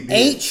 yeah, he did.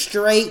 8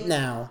 straight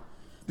now.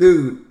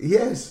 Dude, he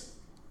has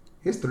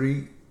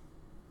 3.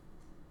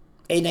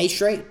 8 and 8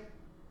 straight.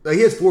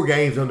 He has 4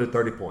 games under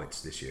 30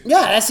 points this year.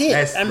 Yeah, that's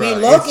it.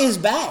 Luck is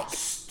back.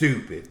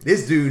 Stupid.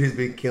 This dude has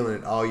been killing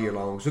it all year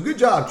long. So good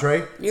job,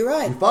 Trey. You're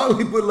right. You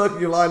finally put Luck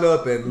in your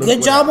lineup and look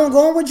good job on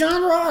going with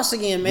John Ross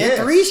again, man. Yes.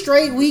 3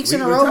 straight weeks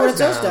in a row with a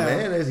touchdown.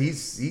 Man,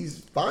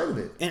 he's finding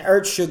it. And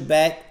Ertz shook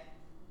back.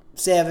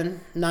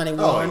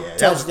 791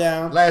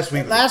 touchdown. Last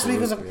week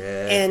was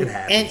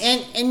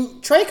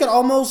and Trey could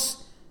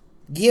almost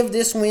give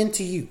this win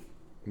to you.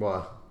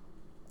 Why?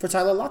 For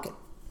Tyler Lockett.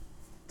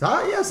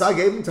 Yes, I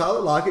gave him Tyler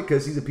Lockett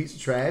because he's a piece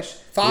of trash.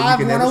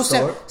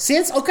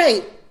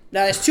 5-107.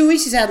 Now it's 2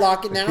 weeks he's had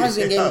Lockett now. He's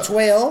going to give him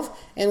 12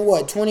 and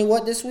what? 20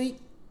 what this week?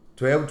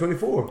 12 and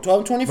 24. 12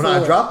 and 24. When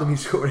I dropped him, he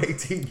scored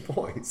 18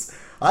 points.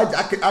 I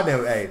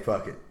never,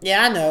 fuck it.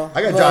 Yeah, I know.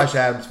 I got Josh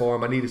Adams for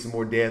him. I needed some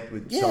more depth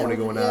with Sony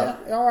going out.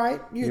 All right.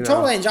 You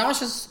totally, and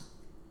Josh is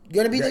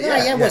going to be the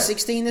guy.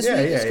 16 this week?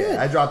 It's good.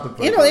 I dropped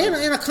him.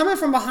 In a coming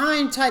from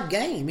behind type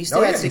game, he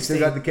still had 16. He still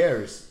got the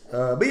carries.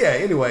 But yeah,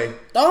 anyway.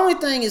 The only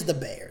thing is the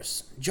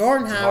Bears.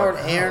 Jordan Howard,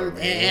 and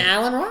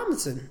Allen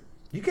Robinson.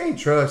 You can't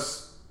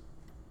trust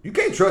a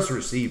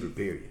receiver,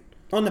 period.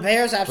 On the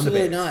Bears,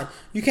 absolutely not.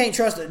 You can't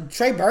trust it.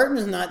 Trey Burton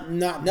is not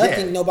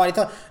nothing nobody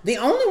thought. The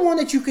only one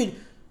that you could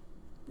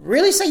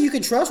really say you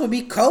could trust would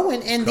be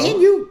Cohen, and then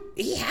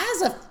he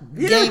has a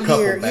game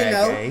here,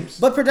 games,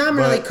 but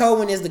predominantly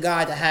Cohen is the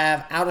guy to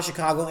have out of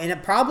Chicago, and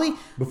it probably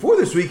before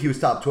this week he was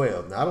top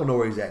 12. Now I don't know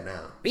where he's at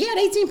now. He had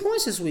 18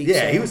 points this week.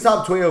 Yeah, he was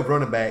top 12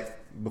 running back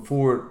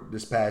before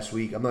this past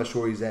week. I'm not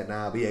sure where he's at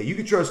now, but yeah, you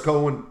can trust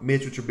Cohen,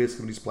 Mitchell Trubisky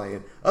when he's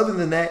playing. Other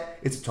than that,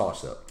 it's a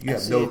toss up. You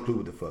have no clue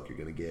what the fuck you're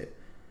gonna get.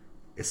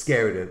 It's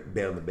scary to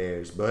bet on the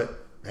Bears,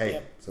 but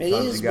hey, sometimes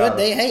it is. You gotta.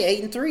 But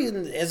 8-3,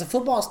 and as a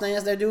football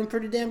stands, they're doing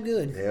pretty damn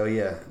good. Hell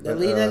yeah, they're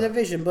leading the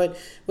division. But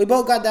we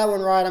both got that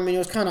one right. I mean, it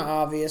was kind of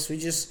obvious.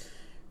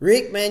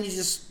 Rick, man, you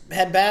just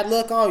had bad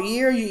luck all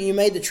year. You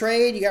made the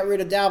trade. You got rid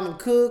of Dalvin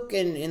Cook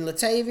and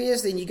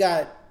Latavius. Then you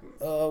got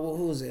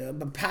who was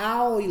it?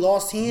 Powell. You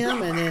lost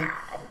him, and then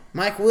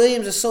Mike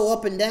Williams is so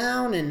up and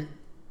down and.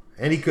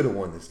 And he could have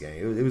won this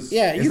game. It was.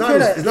 Yeah, it's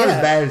not as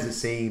bad as it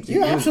seems.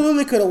 You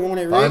absolutely could have won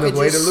it, Rick. Find a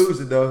way to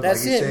lose it, though.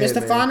 That's it.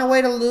 Mr. Find a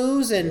way to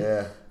lose.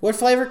 And what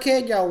flavor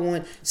cake y'all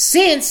want?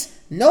 Since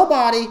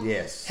nobody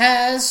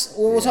has,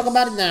 we'll talk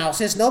about it now.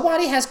 Since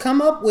nobody has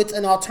come up with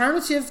an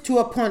alternative to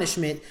a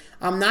punishment,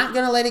 I'm not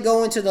going to let it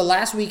go into the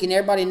last week and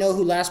everybody know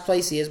who last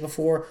place is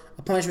before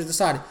a punishment is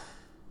decided.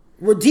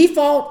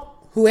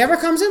 Default, whoever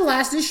comes in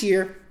last this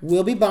year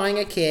will be buying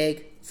a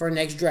keg for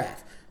next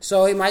draft.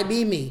 So it might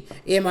be me.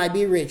 It might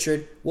be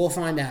Richard. We'll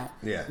find out.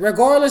 Yeah.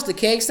 Regardless, the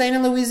keg's staying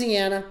in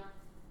Louisiana,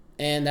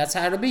 and that's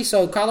how it'll be.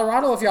 So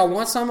Colorado, if y'all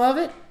want some of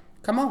it,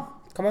 come on.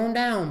 Come on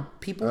down,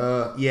 people.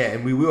 Yeah,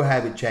 and we will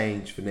have it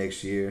changed for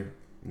next year.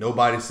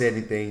 Nobody said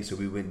anything, so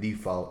we went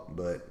default.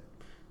 But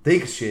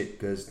think of shit,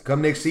 because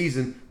come next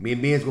season, me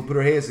and Ben's going to put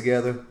our heads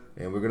together,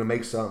 and we're going to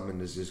make something,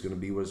 and it's just going to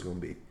be what it's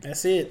going to be.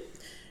 That's it.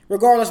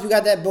 Regardless, we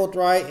got that both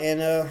right,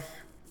 and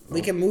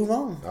we can move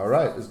on. All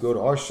right, let's go to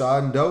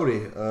Arshad and Doty.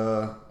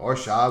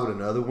 Arshad with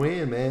another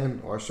win,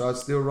 man.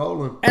 Arshad's still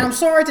rolling. And I'm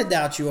sorry to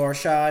doubt you,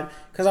 Arshad,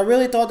 because I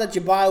really thought that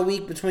your bye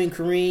week between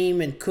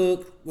Kareem and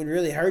Cook would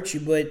really hurt you,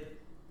 but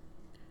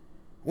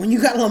when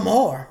you got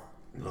Lamar.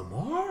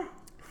 Lamar?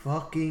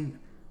 Fucking.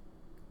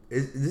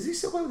 Does he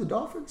still play with the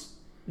Dolphins?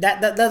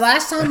 The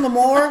last time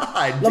Lamar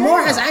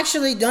has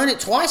actually done it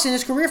twice in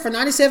his career for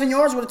 97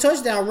 yards with a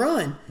touchdown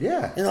run.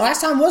 Yeah. And the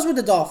last time was with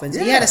the Dolphins.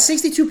 Yeah. He had a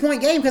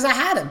 62-point game because I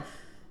had him.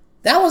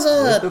 That was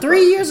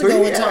 3 years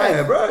ago in Tiger.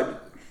 Yeah, bro.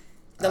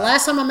 The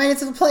last time I made it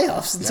to the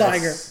playoffs in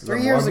Tiger.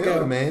 3 years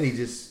ago. Man, he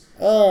just...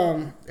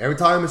 every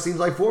time it seems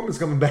like Foreman's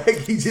coming back,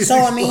 he just So,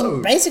 explodes. I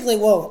mean, basically,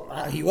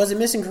 he wasn't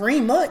missing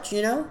Kareem much,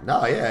 you know?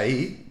 No, yeah,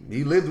 he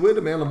lived with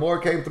him, man. Lamar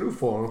came through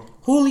for him.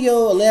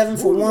 Julio, 11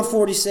 for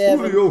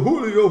 147.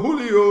 Julio.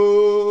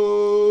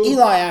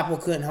 Eli Apple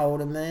couldn't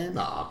hold him, man.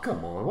 Nah,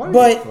 come on.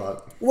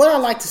 What I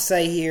like to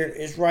say here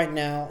is right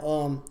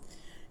now,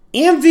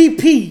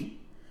 MVP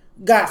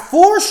got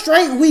 4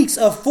 straight weeks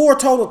of 4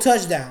 total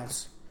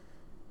touchdowns.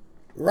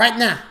 Right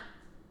now.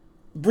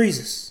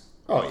 Breezes.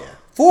 Oh, yeah.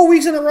 4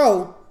 weeks in a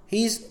row.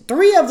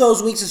 3 of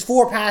those weeks is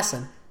 4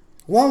 passing.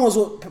 3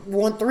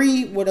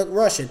 with a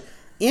rushing.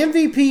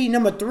 MVP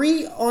number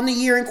 3 on the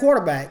year in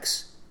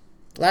quarterbacks.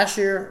 Last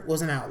year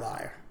was an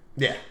outlier.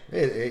 Yeah.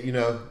 They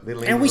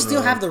and we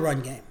still have the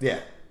run game. Yeah.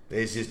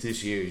 It's just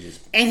this year.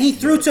 And he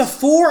threw to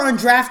 4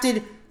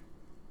 undrafted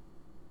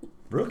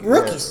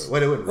rookies. Yeah.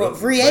 Rookies.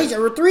 Free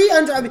agent. Or 3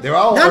 undrafted. They're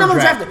all none undrafted. Of them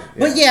drafted.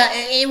 Yeah.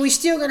 But and we're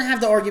still going to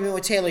have the argument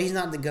with Taylor. He's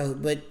not the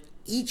GOAT. But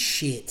eat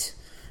shit.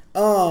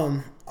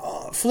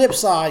 Flip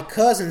side,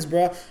 Cousins,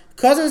 bro.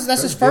 Cousins,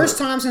 that's his first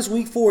time since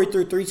week 4 he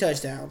threw 3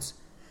 touchdowns.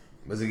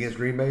 Was it against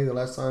Green Bay the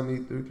last time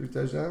he threw 3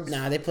 touchdowns?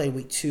 Nah, they played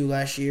week 2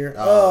 last year.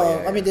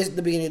 Yeah. I mean, this is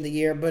the beginning of the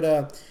year, but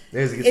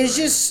it's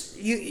just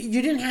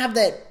you didn't have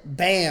that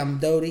bam,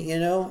 Doty. You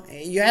know,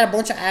 you had a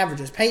bunch of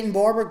averages. Peyton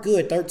Barber,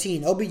 good,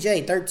 13.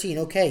 OBJ, 13.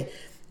 Okay,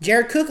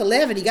 Jared Cook,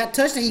 11. He got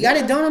touchdown. He got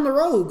it done on the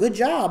road. Good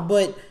job.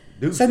 But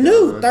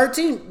Sanu,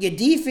 13. Your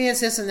defense,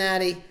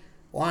 Cincinnati.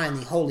 Why in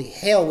the holy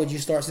hell would you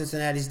start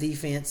Cincinnati's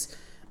defense?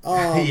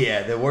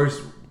 Yeah, the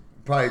worst,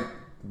 probably.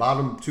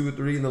 Bottom 2 or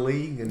 3 in the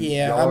league. And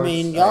yeah, yards. I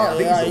mean,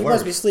 y'all, you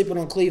must be sleeping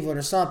on Cleveland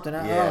or something.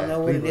 I don't know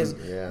what Cleveland, it is.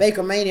 Yeah.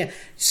 Baker Mania.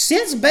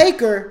 Since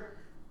Baker,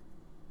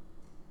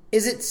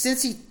 is it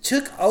since he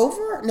took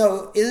over?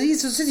 No,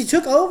 since he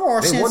took over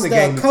or since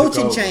the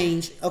coaching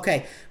change?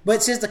 Okay,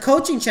 but since the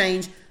coaching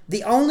change,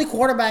 the only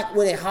quarterback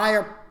with a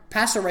higher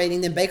passer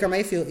rating than Baker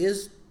Mayfield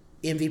is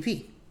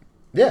MVP.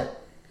 Yeah.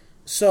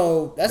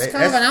 So that's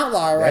kind of an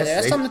outlier right there.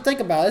 That's something to think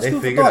about. That's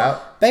food for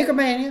thought. Baker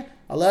Mania.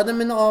 I loved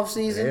him in the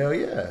offseason. Hell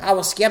yeah. I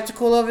was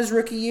skeptical of his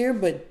rookie year,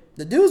 but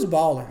the dude's a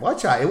baller.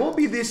 Watch out. It won't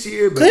be this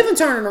year. But Cleveland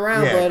turning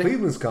around, buddy.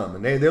 Cleveland's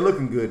coming. They're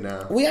looking good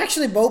now. We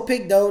actually both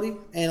picked Doty,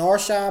 and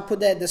Arshad put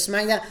the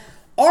smackdown.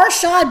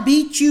 Arshad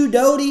beat you,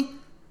 Doty,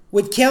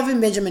 with Kelvin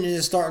Benjamin in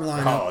his starting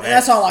lineup. Oh,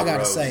 that's all I got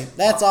to say.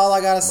 That's all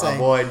I got to say. My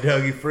boy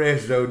Dougie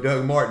Fresh, though.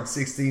 Doug Martin,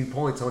 16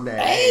 points on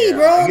that. Hey,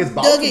 bro. Against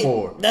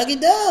Baltimore.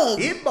 Dougie.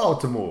 In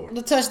Baltimore.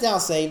 The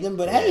touchdown saved him,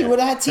 but hey, would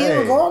have had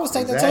 10 regardless.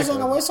 Take the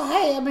touchdown away. So,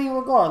 hey, I mean,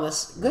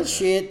 regardless. Good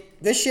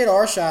shit. Good shit,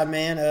 Arshad,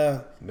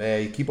 man.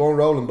 Man, you keep on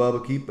rolling,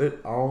 Bubba. Keep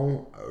it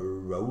on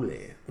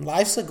rolling.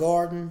 Life's a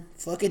garden.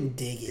 Fucking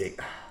dig it.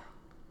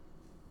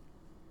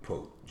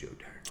 Quote Joe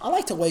Dirt. I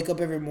like to wake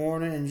up every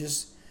morning and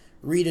just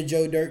read a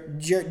Joe Dirt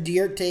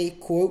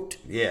quote.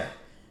 Yeah.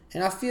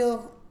 And I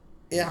feel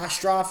I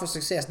strive for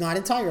success. Not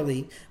in Tiger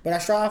League, but I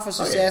strive for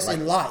success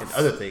in life. And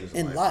other things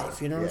in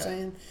life. You know what I'm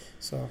saying?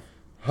 So.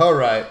 All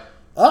right.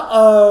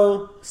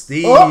 Uh-oh.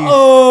 Steve.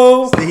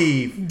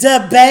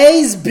 The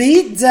Bays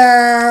beat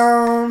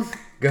down.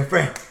 Good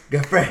friend.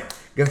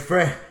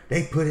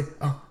 They put it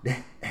on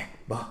that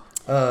ball.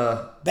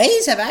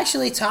 Bays have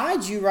actually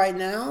tied you right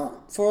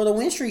now for the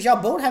win streaks.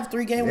 Y'all both have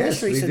 3-game win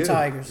streaks in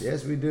Tigers.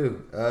 Yes, we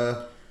do.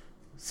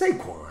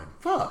 Saquon.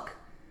 Fuck.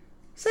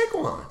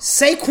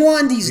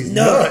 Saquon these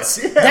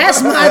nuts. Yeah.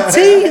 That's my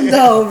team,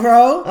 though,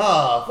 bro.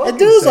 Oh, the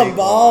dude's Saquon, a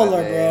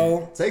baller, man.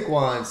 bro.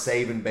 Saquon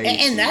saving Bays.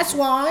 And that's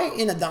why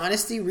in a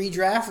dynasty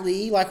redraft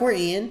league like we're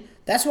in,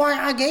 that's why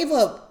I gave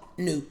up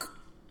Nuke.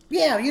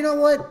 Yeah, you know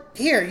what?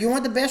 Here, you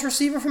want the best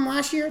receiver from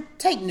last year?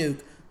 Take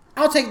Nuke.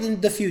 I'll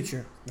take the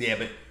future. Yeah,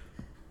 but...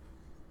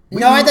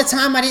 at the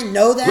time, I didn't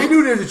know that. We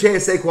knew there was a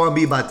chance Saquon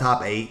be by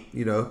top 8,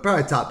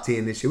 probably top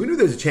 10 this year. We knew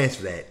there was a chance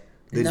for that.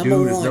 The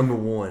dude is number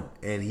 1,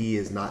 and he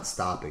is not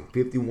stopping.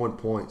 51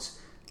 points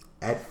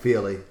at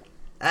Philly,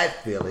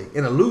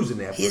 in a losing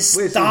effort. His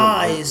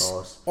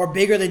thighs are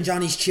bigger than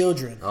Johnny's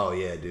children. Oh,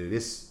 yeah, dude.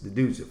 The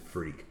dude's a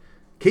freak.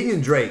 Kenyon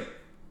Drake.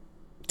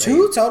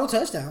 2 total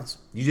touchdowns.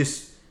 You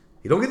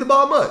don't get the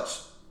ball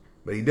much.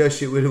 But he does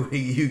shit with it when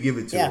you give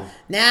it to him.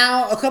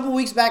 Now, a couple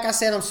weeks back, I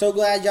said, I'm so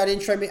glad y'all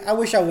didn't trade me. I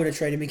wish I would have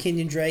traded me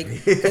Kenyon Drake.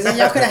 Because then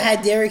y'all could have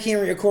had Derrick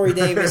Henry or Corey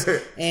Davis.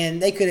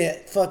 And they could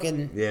have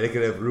fucking... Yeah, they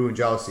could have ruined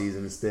y'all's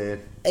season instead.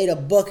 Ate a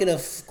bucket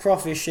of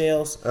crawfish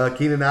shells.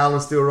 Keenan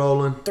Allen still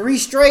rolling. 3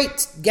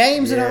 straight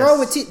games in a row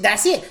with...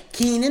 That's it.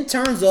 Keenan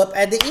turns up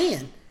at the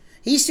end.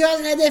 He still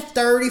hasn't had that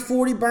 30,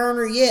 40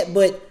 burner yet,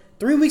 but...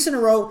 3 weeks in a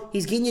row,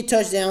 he's getting you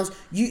touchdowns.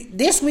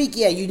 This week,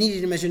 you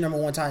needed him as your number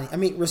 1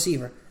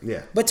 receiver.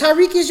 Yeah. But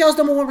Tyreek is y'all's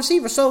number 1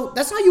 receiver, so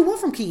that's all you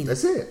want from Keenan.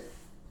 That's it.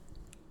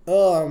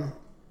 Y'all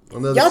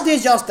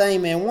did y'all's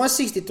thing, man.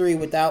 163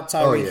 without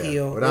Tyreek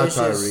Hill. Without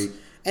Tyreek.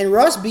 And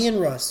Russ being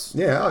Russ.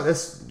 Yeah,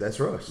 that's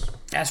Russ.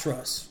 That's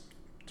Russ.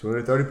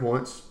 230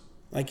 points.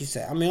 Like you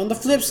said. I mean, on the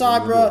flip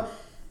side, bro,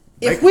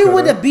 if we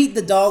would have beat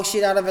the dog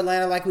shit out of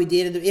Atlanta like we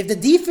did, if the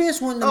defense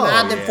wouldn't have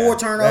had them 4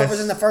 turnovers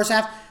in the first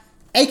half,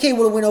 AK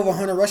would have went over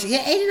 100 rushing. He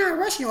had 89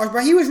 rushing yards,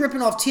 bro. He was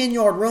ripping off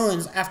 10-yard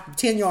runs after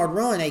 10-yard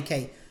run,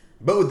 AK.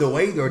 But with the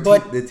way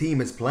the team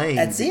is playing,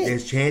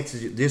 there's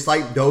chances. Just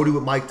like Doty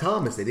with Mike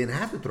Thomas, they didn't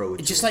have to throw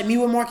it. Just like me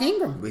with Mark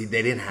Ingram. They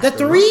didn't have to. The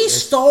 3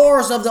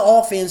 stars of the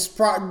offense,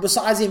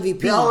 besides MVP.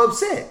 They're all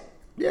upset.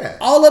 Yeah.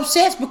 All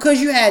upset because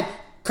you had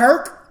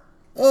Kirkwood,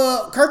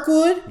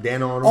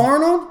 Dan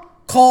Arnold,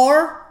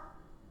 Carr,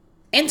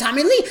 and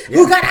Tommy Lee,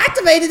 who got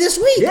activated this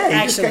week. Yeah,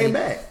 he just came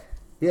back.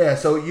 Yeah,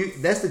 so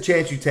that's the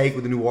chance you take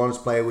with the New Orleans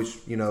player, which,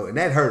 and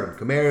that hurt him.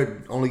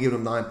 Kamara only giving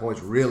him 9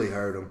 points really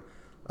hurt him.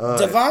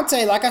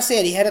 Devontae, like I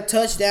said, he had a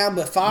touchdown,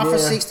 but 5 for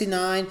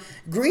 69.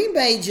 Green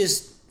Bay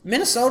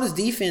Minnesota's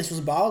defense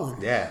was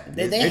balling. Yeah.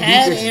 They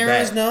had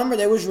Aaron's number.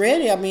 They was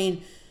ready. I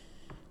mean,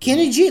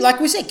 Kenny G, like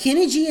we said,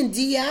 Kenny G and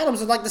D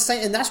Adams are like the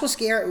same, and that's what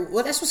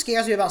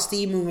scares me about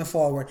Steve moving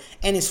forward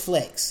and his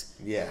flex.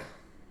 Yeah.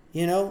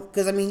 You know,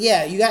 because I mean,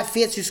 yeah, you got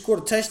Fitz who scored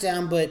a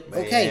touchdown, but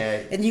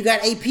okay, and you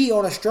got AP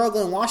on a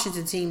struggling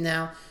Washington team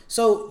now.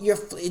 So you're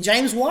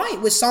James White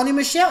with Sony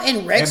Michel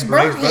and Rex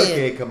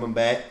Burkhead coming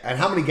back. And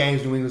how many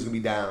games New England's gonna be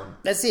down?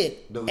 That's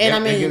it. And I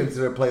mean, they get into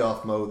their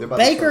playoff mode.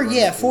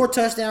 Baker, 4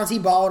 touchdowns. He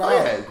balled out.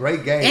 Yeah,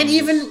 great game. And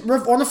even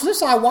on the flip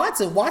side,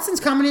 Watson's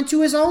coming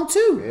into his own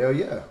too. Hell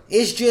yeah.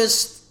 It's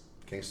just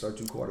can't start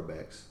 2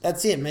 quarterbacks.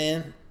 That's it,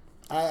 man.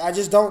 I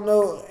just don't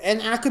know,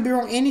 and I could be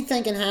wrong.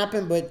 Anything can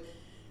happen, but.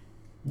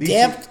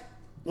 Depth,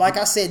 like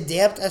I said,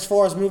 depth as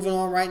far as moving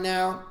on right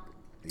now.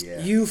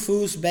 Yeah. You,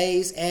 Foose,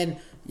 Bays, and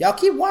y'all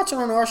keep watching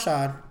on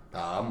Arshad.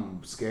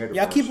 I'm scared of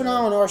y'all keep an eye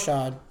on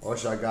Arshad.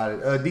 Arshad got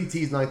it.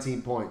 DT's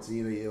 19 points.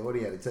 You know, what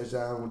he had? A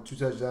touchdown? 2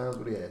 touchdowns?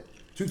 What he had?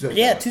 2 touchdowns.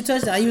 Yeah, 2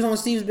 touchdowns. He was on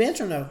Steve's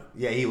bench or no?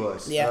 Yeah, he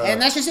was. Yeah,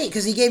 and that's just it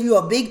because he gave you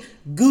a big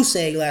goose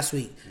egg last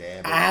week.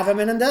 Yeah, I have him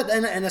in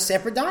a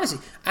separate dynasty.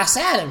 I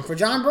sat him for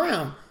John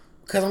Brown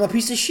because I'm a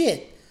piece of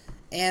shit.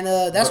 And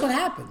that's what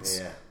happens.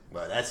 Yeah,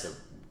 well, that's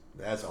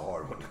a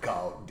hard one to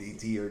call,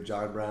 DT or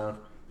John Brown.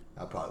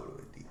 I probably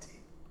would have DT.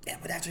 Yeah,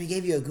 but after he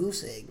gave you a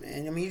goose egg,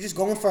 man. I mean, you're just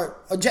going for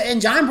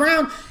and John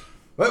Brown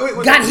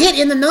got hit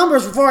in the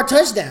numbers before a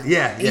touchdown.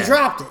 Yeah, he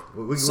dropped it.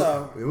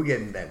 We'll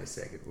get into that in a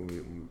second when we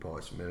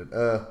pause for a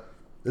minute.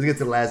 Let's get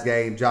to the last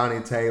game, Johnny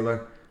and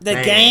Taylor. The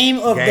game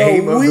of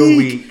the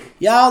week.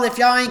 Y'all, if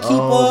y'all ain't keep up.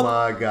 Oh,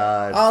 my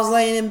God. I was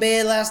laying in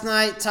bed last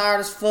night, tired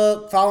as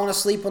fuck, falling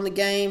asleep on the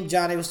game.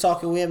 Johnny was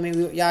talking with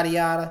me, yada,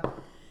 yada.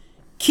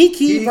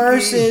 Kiki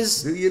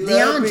versus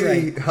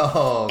DeAndre.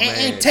 Oh,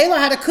 man. And Taylor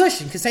had a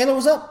cushion because Taylor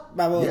was up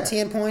by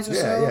 10 points or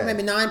so,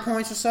 maybe 9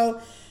 points or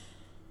so.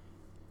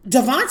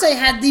 Devontae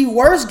had the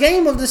worst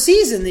game of the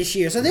season this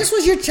year, so this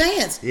was your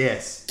chance.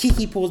 Yes.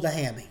 Kiki pulls the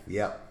hammy.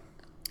 Yep.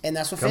 And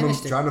that's what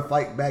finished it. Trying to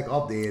fight back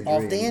off the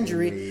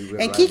injury.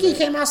 And Kiki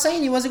came out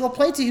saying he wasn't going to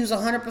play till he was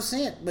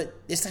 100%, but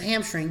it's the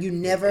hamstring. You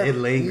never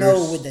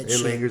know with that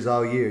shit. It lingers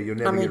all year. You'll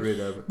never get rid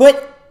of it.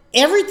 But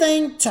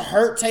everything to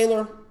hurt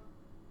Taylor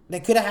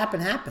that could have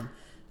happened.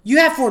 You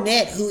have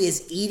Fournette who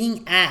is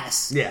eating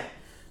ass. Yeah.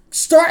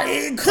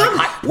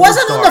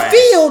 Wasn't on the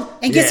field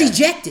and gets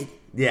ejected.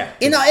 Yeah.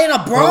 In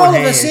a brawl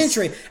of the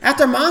century.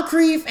 After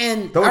Moncrief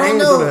and throwing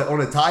hands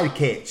on a tied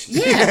catch.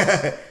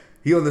 Yeah.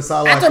 He on the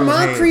sideline. After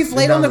Moncrief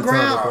laid on the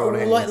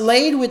ground,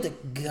 laid with the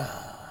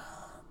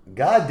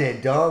God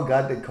did Don,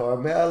 God did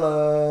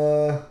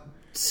Carmella.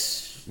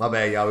 My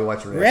bad, y'all. We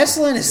watching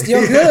wrestling is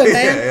still good,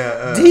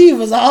 man.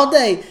 Divas all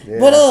day. Yeah.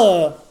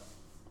 But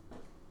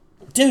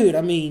dude,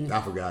 I mean,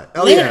 I forgot.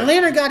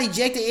 Leonard got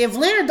ejected. If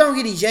Leonard don't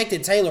get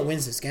ejected, Taylor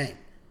wins this game.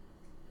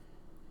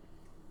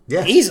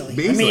 Yeah, easily.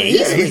 I mean,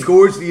 easily. He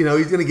scores. You know,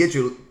 he's going to get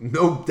you,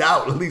 no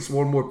doubt, at least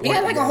one more point. He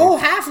had like a whole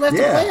half left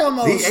to play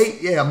almost.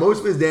 Most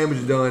of his damage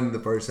is done in the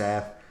first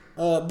half.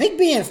 Big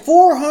Ben,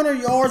 400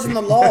 yards in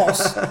the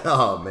loss.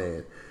 Oh,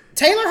 man.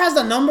 Taylor has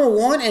the number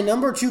 1 and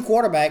number 2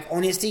 quarterback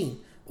on his team.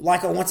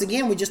 Like, once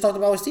again, we just talked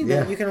about with Steve.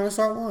 Yeah. You can only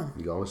start one.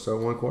 You can only start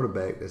one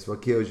quarterback. That's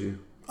what kills you.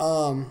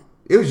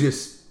 It was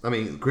just... I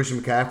mean,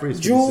 Christian McCaffrey is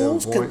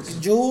 57 points.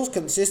 Jules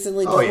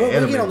consistently...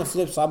 we'll get on the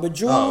flip side, but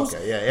Jules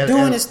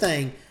doing his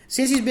thing.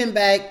 Since he's been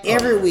back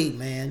every week,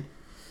 man.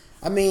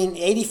 I mean,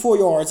 84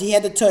 yards. He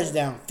had the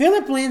touchdown.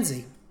 Philip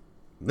Lindsay.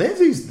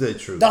 Lindsay's the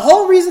truth. The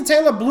whole reason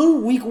Taylor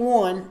blew week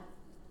 1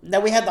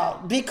 that we had the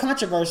big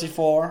controversy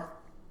for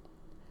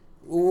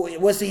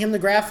was for him to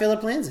grab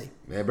Philip Lindsay.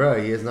 Man,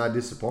 bro, he is not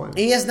disappointed.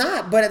 He is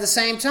not. But at the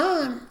same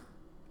time,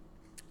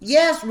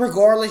 yes,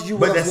 regardless, you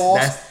would have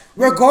lost.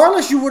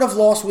 Regardless, you would have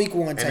lost week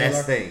 1, Taylor. And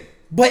that's the thing.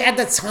 But at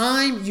the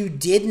time, you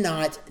did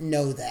not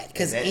know that.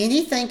 Because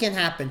anything can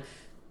happen.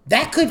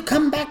 That could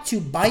come back to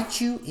bite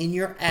you in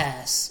your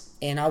ass.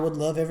 And I would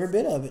love every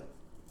bit of it.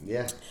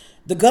 Yeah.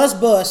 The Gus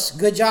Bus.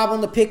 Good job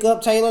on the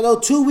pickup, Taylor, though.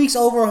 2 weeks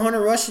over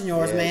 100 rushing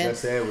yards, man.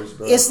 Gus Edwards,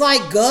 bro. It's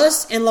like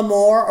Gus and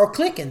Lamar are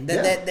clicking.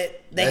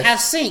 They have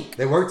sync.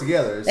 They work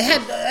together.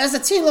 As a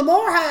team.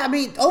 Lamar had,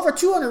 over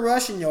 200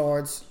 rushing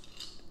yards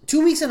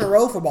 2 weeks in a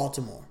row for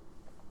Baltimore.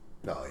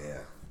 Oh,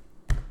 yeah.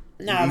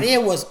 No,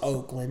 it was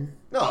Oakland.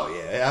 No,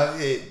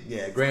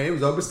 yeah. Granted, it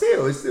was Oakland.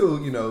 But it's still,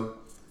 you know.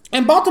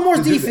 And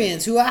Baltimore's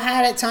defense, who I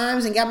had at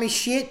times and got me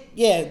shit,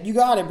 you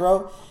got it,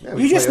 bro. Yeah,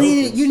 you just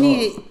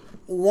needed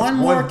one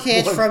more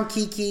catch from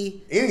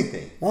Kiki.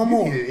 Anything. One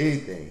more. You needed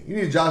anything. You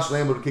needed Josh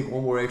Lambo to kick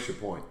one more extra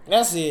point.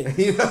 That's it.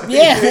 You know,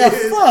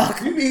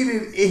 fuck. You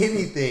needed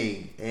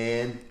anything.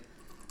 And,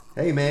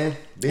 hey, man.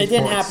 It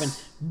didn't happen.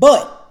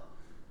 But,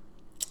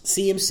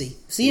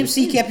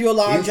 CMC kept you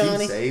alive,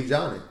 Johnny. Saved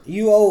Johnny.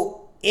 You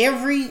owe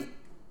every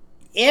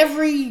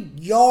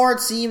yard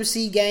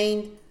CMC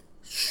gained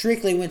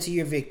strictly went to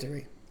your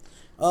victory.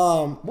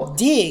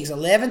 Diggs,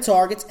 11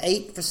 targets,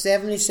 8 for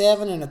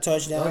 77 and a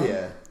touchdown. Oh,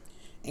 yeah.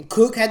 And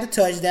Cook had the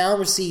touchdown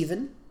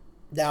receiving,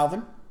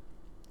 Dalvin.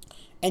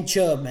 And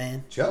Chubb,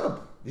 man. Did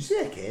you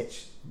see that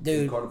catch?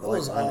 Dude, it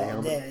was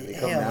all They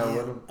come down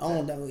with him.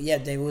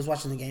 David was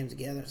watching the game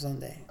together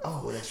Sunday.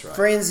 Oh, that's right.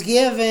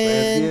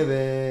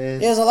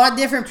 Friendsgiving. It was a lot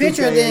different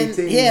picture than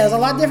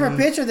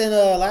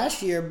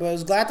last year, but I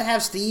was glad to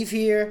have Steve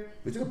here.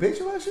 We took a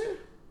picture last year?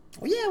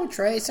 Well, yeah, with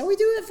Trey. So we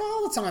do it for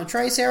all the time.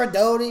 Trey, Sarah,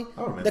 Doty,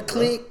 the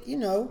clique, I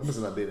must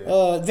not be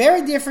there.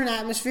 Very different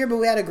atmosphere, but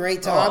we had a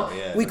great time. Oh,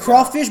 yeah, we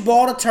crawfish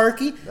balled a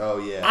turkey. Oh,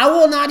 yeah. I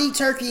will not eat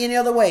turkey any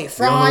other way.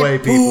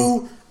 Fried,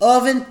 poo,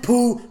 oven,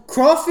 poo,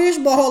 crawfish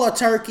ball a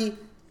turkey.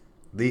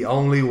 The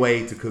only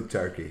way to cook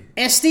turkey.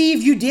 And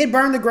Steve, you did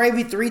burn the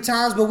gravy 3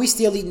 times, but we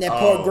still eating that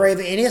pork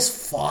gravy, and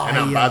it's fire. And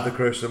I'm about to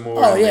crush some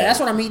more. Oh, yeah, that's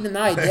what I'm eating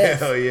tonight.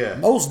 Hell yeah.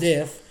 Most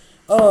deaf.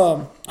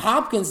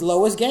 Hopkins,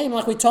 lowest game,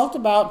 like we talked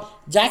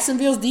about.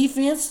 Jacksonville's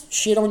defense,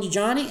 shit on you,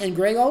 Johnny, and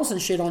Greg Olsen,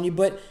 shit on you,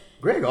 but...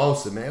 Greg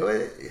Olsen,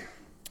 man.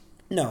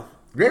 No.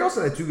 Greg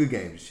Olsen had 2 good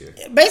games this year.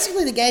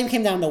 Basically, the game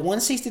came down to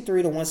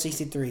 163 to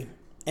 163,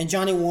 and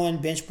Johnny won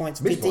bench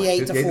points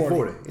 58 to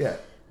 40. Yeah.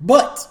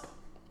 But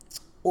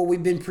what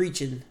we've been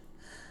preaching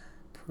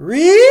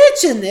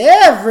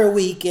every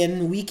week in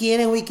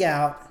and week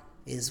out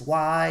is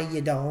why you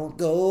don't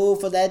go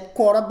for that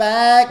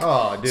quarterback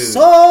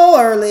so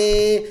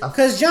early.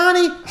 Because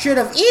Johnny should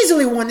have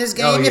easily won this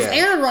game if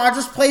Aaron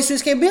Rodgers plays to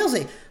his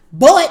capability.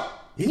 But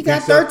he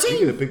got 13. He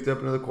could have picked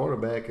up another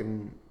quarterback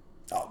and...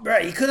 Oh, bro,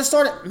 he could have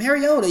started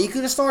Mariota. He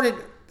could have started...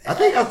 I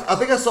think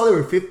I saw there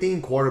were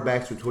 15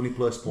 quarterbacks with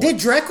 20-plus points. Did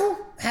Driscoll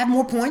have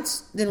more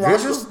points than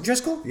Rodgers?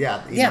 Driscoll?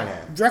 Yeah, he might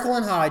have. Driscoll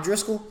and Hyde.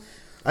 Driscoll.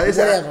 I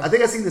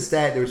think I seen the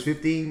stat. There was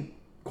 15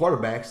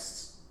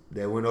 quarterbacks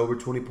that went over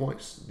 20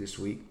 points this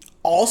week.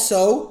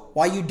 Also,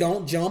 why you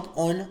don't jump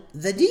on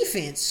the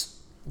defense.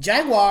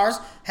 Jaguars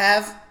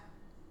have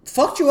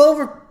fucked you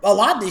over a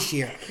lot this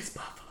year. It's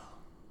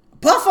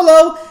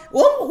Buffalo,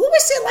 what we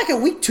said like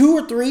in week 2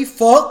 or 3,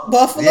 fuck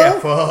Buffalo. Yeah,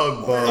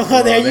 fuck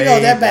Buffalo. There you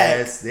go, that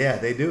back. Yeah,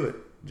 they do it.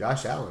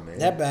 Josh Allen, man.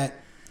 That back.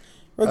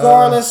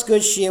 Regardless,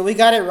 good shit. We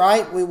got it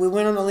right. We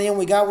went on the limb.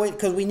 We got it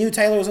because we knew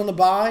Taylor was on the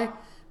bye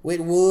with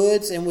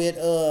Woods and with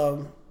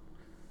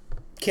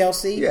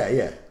Kelsey.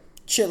 Yeah.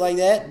 Shit like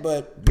that,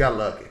 but... Got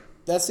lucky.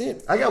 That's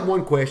it. I got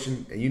one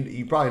question, and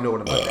you probably know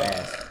what I'm about to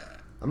ask.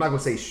 I'm not going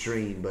to say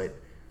stream, but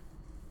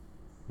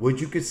would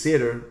you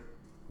consider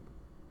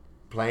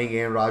playing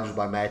Aaron Rodgers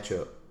by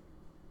matchup?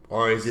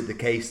 Or is it the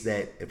case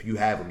that if you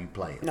have him, you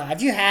play him? No,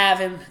 if you have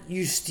him,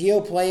 you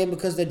still play him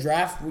because the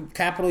draft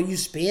capital you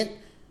spent.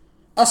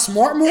 A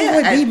smart move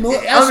would be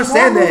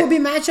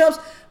matchups,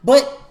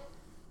 but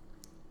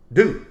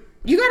dude,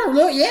 you gotta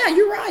look. Yeah,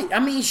 you're right. I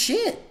mean,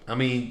 shit. I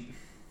mean,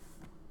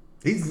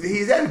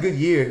 he's had a good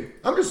year.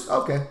 I'm just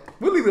okay.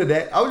 We'll leave it at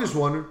that. I was just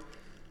wondering.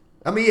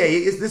 I mean, yeah,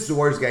 this is the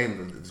worst game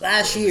of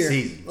the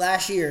season.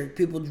 Last year,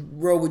 people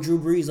rode with Drew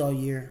Brees all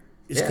year.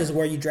 It's because of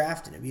where you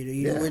drafted him.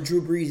 You know where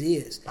Drew Brees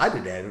is. I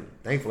did that.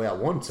 Thankfully, I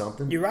won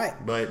something. You're right.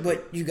 But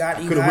you got.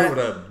 I could have went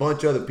with a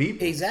bunch of other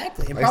people.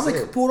 Exactly. And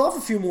probably pulled off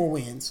a few more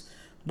wins.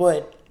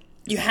 But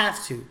you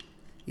have to.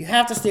 You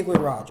have to stick with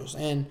Rodgers.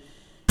 And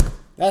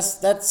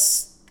that's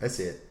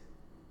it.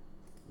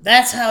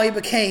 That's how he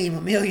became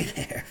a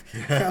millionaire.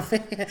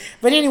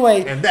 But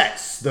anyway. And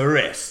that's the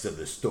rest of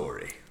the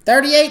story.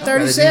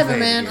 38-37,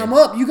 man. I'm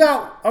up.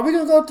 Are we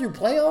going to go through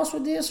playoffs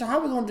with this, or how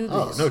are we going to do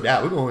this? Oh, no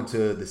doubt. We're going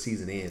to the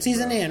season end.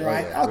 Season end,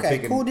 right? Yeah. Okay,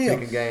 cool deal.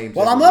 Games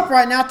well, I'm up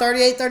right now,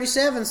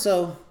 38-37,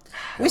 so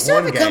we still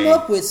haven't come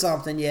up with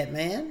something yet,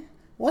 man.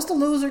 What's the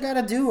loser got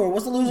to do, or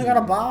what's the loser got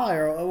to buy,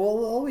 or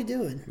what are we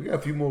doing? We got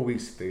a few more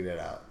weeks to figure that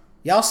out.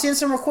 Y'all send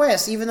some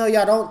requests, even though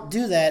y'all don't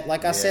do that.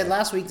 Like I said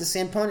last week, to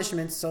send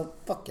punishments, so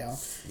fuck y'all.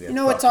 Yeah, you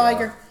know what,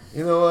 Tiger? Y'all.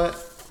 You know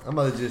what? I'm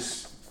going to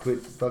just quit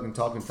fucking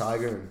talking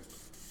Tiger and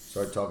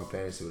start talking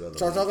fantasy with other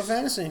talking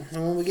fantasy.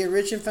 And when we get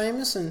rich and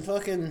famous and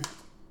fucking...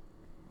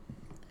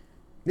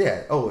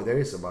 Yeah. Oh, there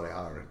is somebody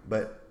hiring.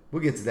 But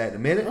we'll get to that in a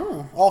minute.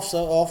 Oh,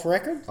 off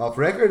record? Off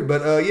record.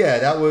 But, yeah,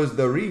 that was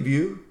the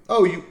review.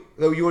 Oh, you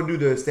want to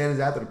do the standings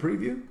after the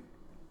preview?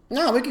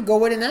 No, we could go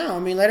with it now. I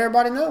mean, let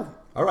everybody know.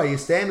 All right, your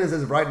standings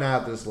as of right now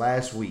after this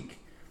last week.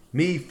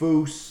 Me,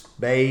 Foose,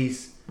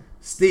 Bays,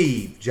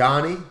 Steve,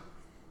 Johnny,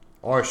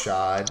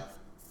 Arshad,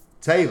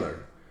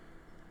 Taylor.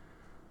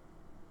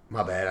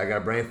 My bad, I got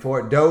a brain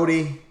for it.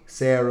 Doty,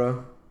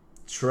 Sarah,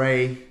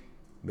 Trey,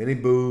 Minnie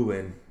Boo,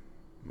 and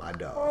my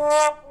dog.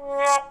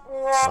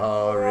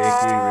 Oh,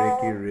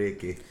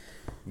 Ricky.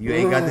 You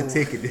ain't got the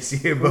ticket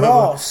this year, bro.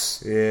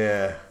 Ross.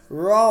 Yeah.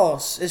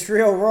 Ross. It's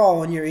real raw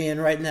when you're in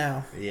right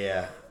now.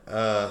 Yeah.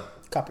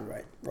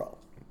 Copyright. Raw.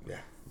 Yeah,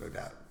 no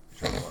doubt.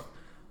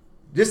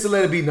 Just to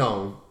let it be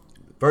known,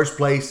 first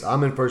place,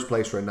 I'm in first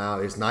place right now.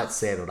 It's not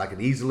settled. I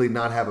could easily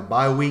not have a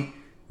bye week.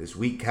 This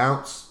week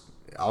counts.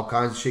 All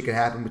kinds of shit can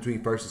happen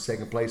between first and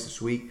second place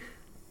this week.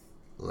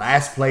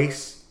 Last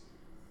place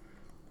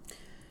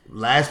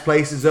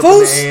is up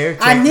Foose, in the air.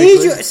 I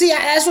need you. See,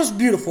 that's what's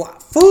beautiful.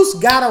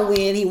 Foose gotta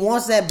win. He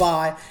wants that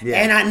bye,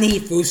 and I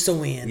need Foose to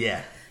win.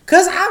 Yeah.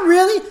 Cause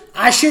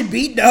I should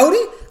beat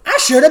Doty. I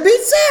should have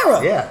beat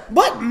Sarah. Yeah.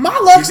 But my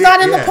luck's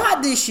not in the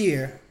pot this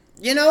year.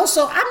 You know,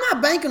 so I'm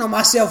not banking on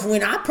myself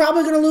winning. I'm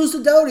probably gonna lose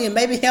to Doty and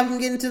maybe help him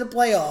get into the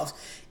playoffs.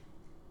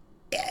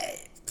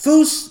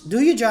 Foose,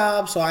 do your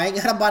job so I ain't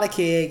gotta buy the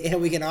keg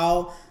and we can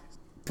all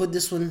put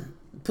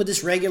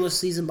this regular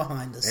season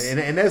behind us.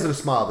 And there's a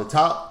smile. The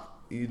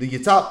top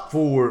your top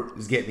 4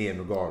 is getting in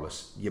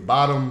regardless. Your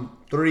bottom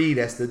 3,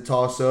 that's the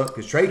toss-up.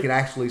 Because Trey can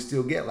actually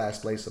still get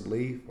last place, I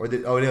believe.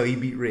 No, he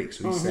beat Rick,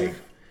 so he's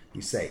safe.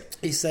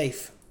 He's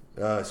safe.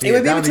 So it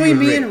would be between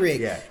me and Rick.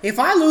 Yeah. If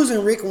I lose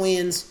and Rick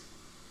wins,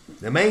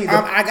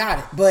 I got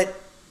it. But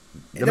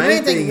the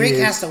main thing Rick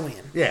has to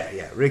win.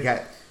 Yeah. Rick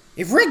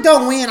if Rick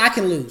don't win, I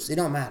can lose. It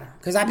don't matter.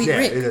 Because I beat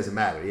Rick. It doesn't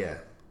matter, yeah.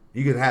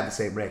 You can have the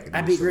same record.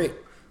 I beat Rick.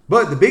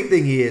 But the big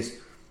thing is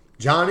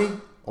Johnny,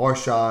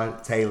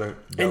 Arshad, Taylor,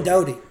 Doty. And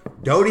Doty.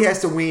 Doty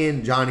has to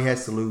win. Johnny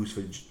has to lose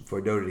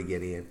for Doty to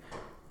get in.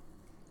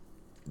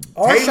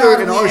 Arshad,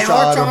 Taylor and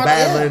Arshad are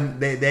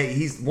battling.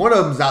 Yeah. One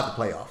of them's out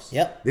the playoffs.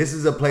 Yep. This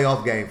is a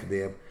playoff game for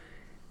them.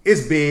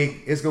 It's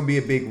big. It's going to be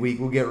a big week.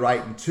 We'll get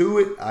right into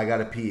it. I got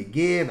to pee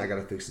again. I got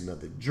to fix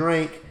another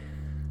drink.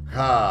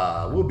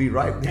 We'll be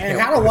right back. I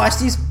got to watch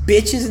these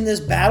bitches in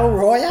this battle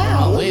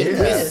royale. Look at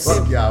this.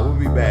 Fuck y'all. We'll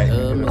be back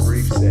in a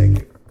brief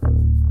second.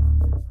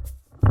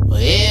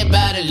 Well,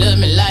 everybody love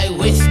me like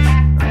whiskey.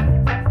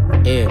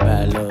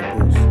 Everybody love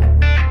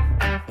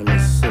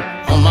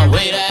Boosie. On my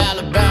way to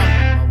Alabama,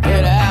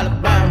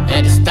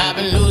 had to stop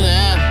in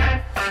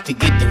Louisiana to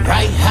get the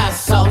right hot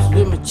sauce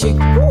with my chicken.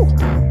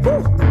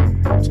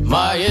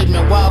 Tomorrow is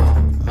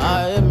Milwaukee,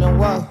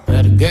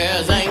 where the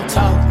girls ain't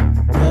talking.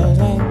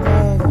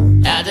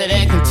 After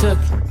that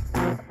Kentucky,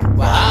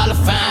 where all the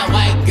fine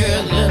white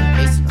girls look.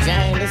 Listen,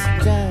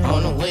 Jane,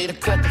 on the way to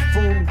cut the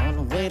food, on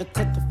the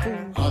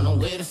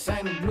way to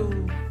sing the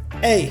blues.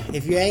 Hey,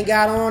 if you ain't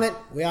got on it,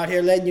 we out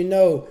here letting you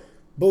know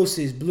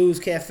Boosie's Blues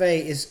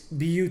Cafe is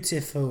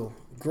beautiful.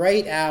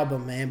 Great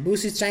album, man.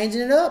 Boosie's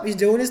changing it up. He's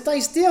doing his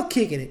thing, still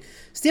kicking it,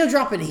 still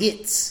dropping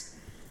hits.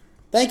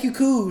 Thank you,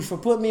 Coos, for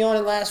putting me on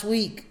it last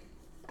week.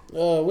 We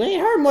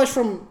ain't heard much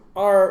from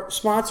our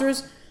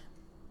sponsors.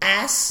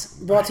 Ass,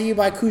 brought to you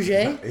by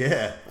Couget.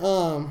 Yeah.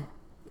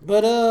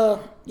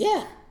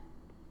 Yeah.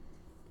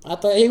 I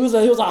thought it was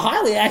a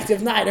highly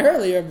active night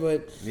earlier,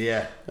 but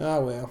yeah.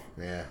 Oh well.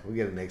 Yeah, we'll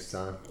get it next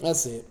time.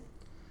 That's it.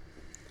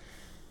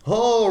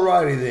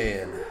 Alrighty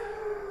then.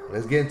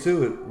 Let's get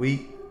into it.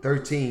 Week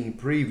 13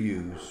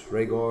 previews.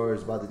 Rhaegar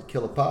is about to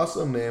kill a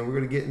possum, and we're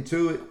gonna get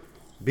into it.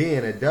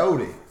 Ben and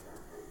Doty.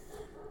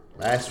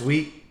 Last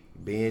week,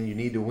 Ben, you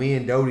need to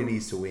win. Doty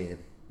needs to win.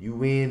 You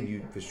win,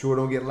 you for sure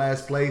don't get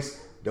last place.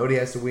 Doty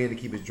has to win to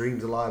keep his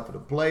dreams alive for the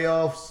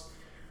playoffs.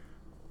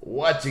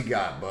 What you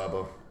got,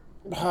 Bubba?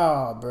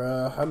 Oh,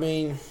 bro. I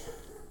mean,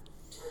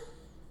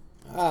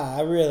 I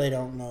really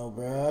don't know,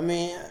 bro. I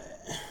mean,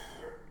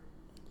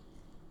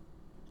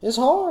 it's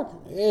hard.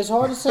 It's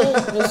hard to say.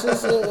 It's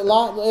just a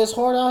lot. It's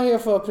hard out here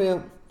for a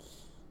pimp.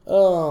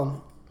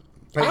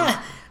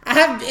 I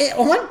have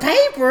on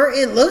paper.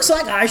 It looks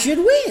like I should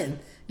win.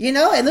 You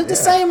know, it looked the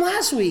same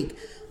last week.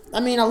 I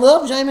mean, I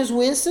love Jameis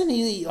Winston.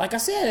 He, like I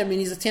said, I mean,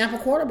 he's a Tampa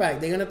quarterback.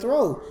 They're gonna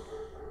throw.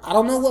 I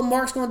don't know what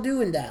Mark's gonna do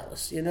in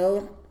Dallas. You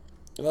know,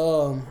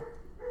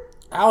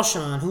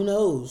 Alshon, who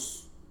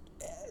knows?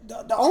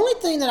 The only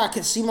thing that I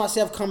could see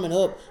myself coming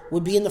up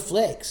would be in the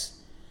flex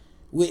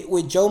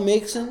with Joe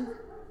Mixon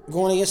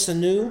going against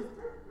Sanu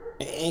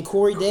and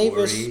Corey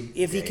Davis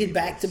if he could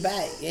back to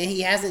back, and he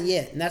hasn't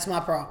yet, and that's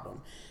my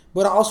problem.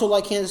 But I also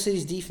like Kansas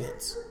City's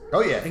defense. Oh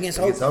yeah, against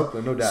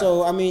Oakland, no doubt.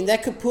 So I mean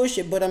that could push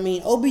it, but I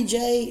mean OBJ,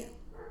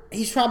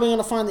 he's probably going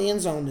to find the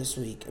end zone this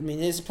week. I mean,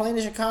 it's playing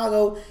in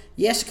Chicago.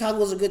 Yes,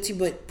 Chicago's a good team,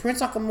 but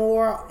Prince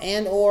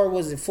Akamora or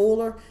was it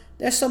Fuller?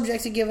 They're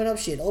subject to giving up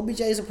shit.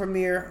 OBJ is a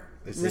premier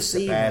receiver.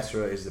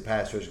 It's the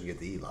pass rush can get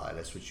the Eli.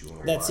 That's what you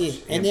want to That's watch.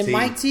 it. And then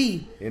Mike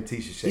T.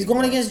 MT should shake. He's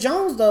going against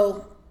Jones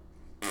though.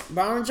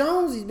 Byron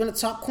Jones, he's been a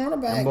top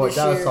cornerback this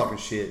year. Dallas talking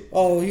shit.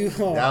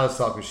 Dallas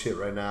talking shit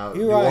right now.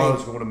 New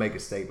Orleans going to make a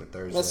statement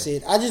Thursday. That's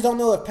it. I just don't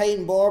know if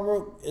Peyton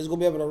Barber is going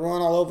to be able to run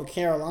all over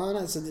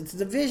Carolina. It's a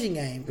division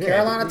game. Yeah,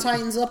 Carolina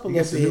tightens up a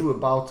little bit. You got to do with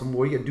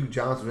Baltimore. You got Duke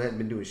Johnson who hadn't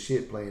been doing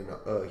shit playing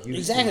Houston.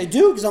 Exactly.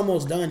 Duke's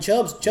almost done.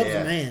 Chubb's the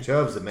man.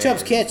 Chubb's the man.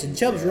 Chubb's catching.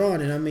 Chubb's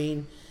running. I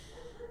mean,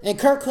 and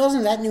Kirk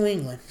Cousins at New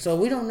England. So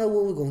we don't know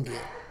what we're going to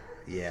get.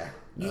 Yeah.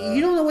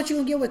 You don't know what you're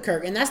going to get with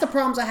Kirk. And that's the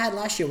problems I had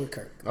last year with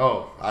Kirk.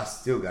 Oh, I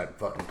still got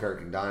fucking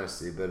Kirk in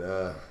Dynasty. But,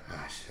 I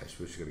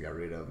wish I could have got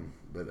rid of him.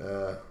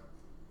 But,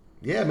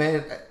 yeah,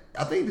 man.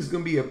 I think this is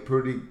going to be a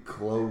pretty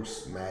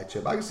close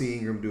matchup. I can see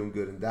Ingram doing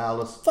good in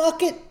Dallas.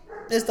 Fuck it.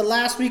 It's the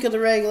last week of the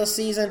regular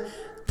season.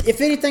 If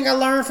anything I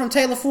learned from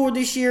Taylor Ford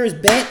this year is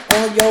bet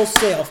on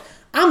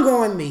yourself. I'm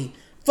going me.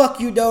 Fuck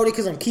you, Doty,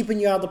 because I'm keeping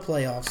you out of the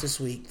playoffs this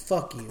week.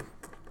 Fuck you.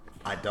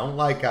 I don't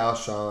like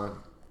Alshon.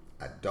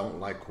 I don't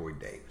like Corey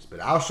Davis.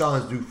 But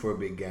Alshon's due for a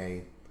big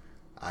game.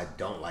 I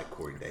don't like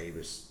Corey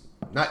Davis.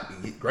 Not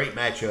great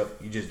matchup.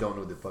 You just don't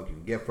know what the fuck you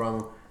can get from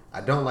him.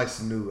 I don't like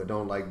Sanu. I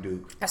don't like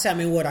Duke.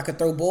 I could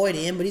throw Boyd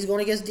in, but he's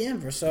going against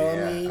Denver. So,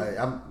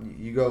 yeah, I mean.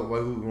 You go,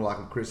 who's going to like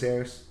him? Chris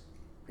Harris?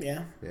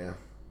 Yeah. Yeah.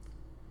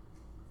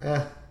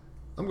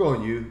 I'm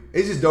going you.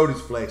 It's just Doty's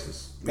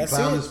flexes. We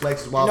found his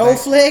flexes while back.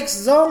 Flex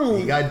zone.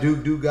 He got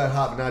Duke. Duke got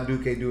hot, but now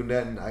Duke ain't doing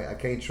nothing. I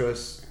can't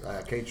trust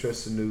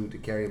Sanu to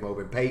carry him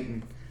over.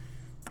 Peyton.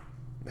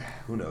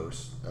 Who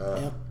knows?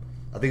 I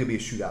think it'll be a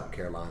shootout in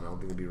Carolina. I don't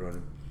think it'll be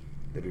running.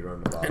 They'll be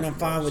running the ball. And I'm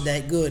fine with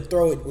that. Good.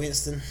 Throw it,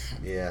 Winston.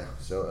 Yeah.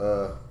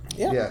 So,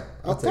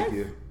 I'll okay. take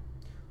you.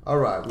 All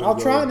right. I'll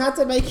try not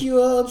to make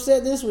you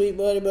upset this week,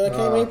 buddy, but I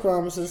can't make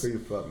promises. Sure you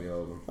fuck me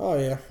over. Oh,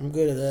 yeah. I'm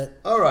good at that.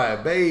 All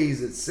right.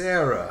 Bays at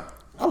Sarah.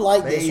 I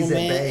like this one,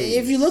 man. Bays.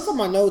 If you look at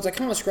my notes, I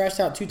kind of scratched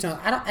out 2 times.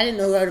 I didn't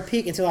know how to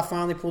pick until I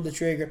finally pulled the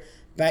trigger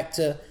back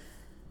to...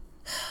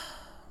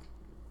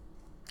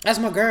 That's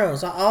my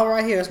girls. All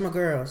right here, that's my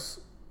girls.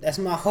 That's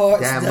my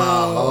heart's dog. That's my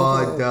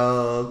heart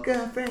dog.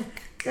 Girlfriend.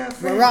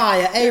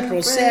 Mariah,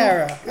 April,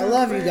 Sarah. Girlfriend. I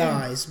love you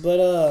guys.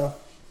 But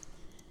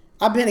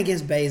I've been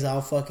against Bays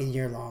all fucking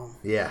year long.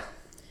 Yeah.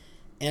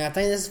 And I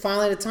think this is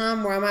finally the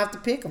time where I'm going to have to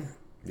pick them.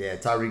 Yeah,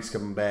 Tyreek's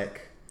coming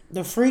back.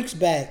 The freak's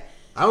back.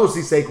 I don't see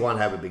Saquon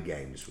have a big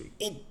game this week.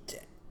 It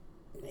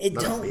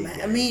Not don't matter.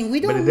 game. I mean, we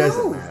don't know. But it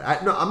doesn't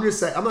matter. I'm just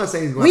saying. I'm not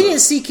saying he's going. We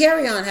didn't see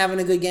Carryon having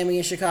a good game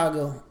against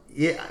Chicago.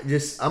 Yeah,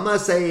 I'm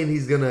not saying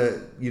he's gonna,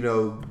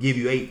 give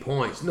you 8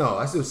 points. No,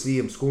 I still see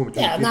him scoring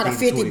between 15 not a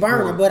 50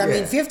 burner, but I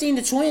mean 15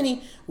 to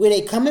 20 with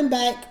a coming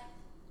back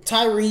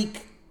Tyreek,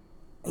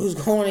 who's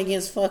going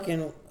against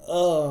fucking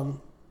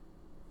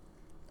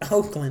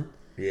Oakland.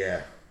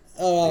 Yeah,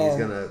 he's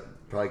gonna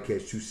probably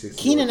catch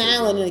 260. Keenan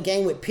Allen in a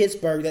game with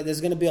Pittsburgh that there's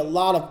gonna be a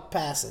lot of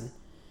passing.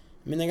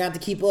 I mean, they got to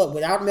keep up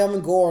without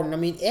Melvin Gordon. I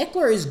mean,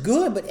 Eckler is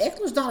good, but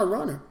Eckler's not a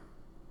runner.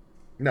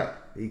 No,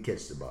 he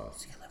catches the ball.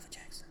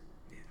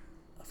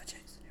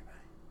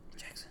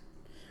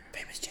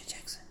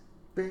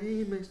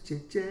 Famous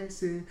Jet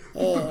Jackson.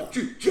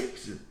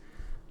 Jackson.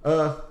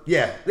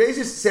 Yeah. It's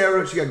just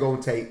Sarah. She got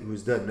Golden Tate,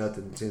 who's done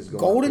nothing since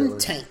Golden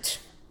Tate.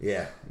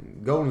 Yeah.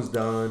 Golden's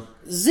done.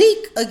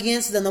 Zeke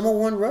against the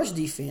 #1 rush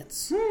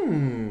defense.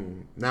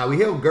 Now, we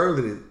held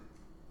Gurley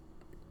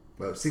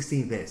to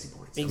 16 fantasy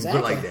points.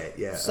 Exactly. Like that.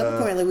 Yeah.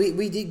 Subsequently,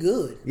 we did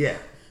good. Yeah.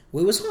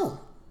 We was home.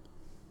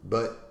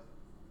 But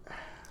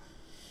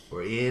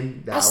we're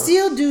in Dallas. I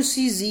still do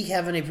see Zeke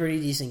having a pretty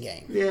decent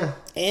game. Yeah.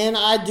 And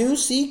I do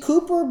see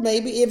Cooper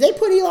maybe. If they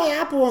put Eli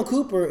Apple on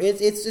Cooper,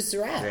 it's a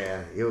wrap.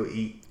 Yeah, he'll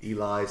eat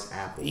Eli's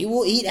apple. He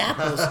will eat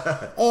apples.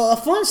 A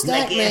fun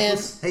stat, like man.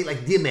 Apples? Hey,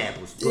 like dim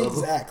apples, bro.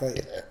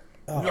 Exactly.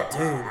 Oh, dude.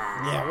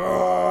 Yeah.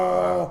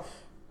 Oh,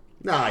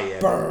 nah, yeah.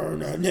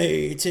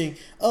 Burnating.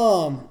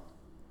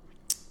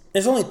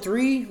 There's only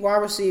 3 wide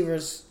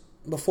receivers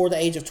before the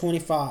age of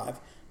 25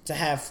 to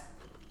have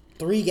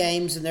 3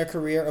 games in their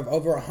career of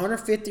over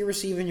 150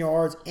 receiving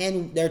yards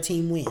and their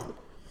team win.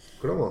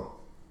 Come on.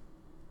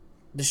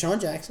 Deshaun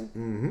Jackson.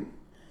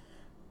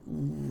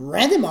 Mm-hmm.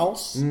 Randy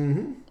Moss.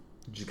 Mm-hmm.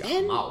 You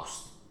got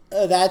Moss.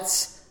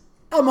 That's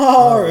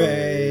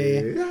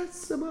Amari.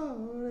 That's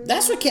Amari.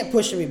 That's what kept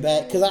pushing me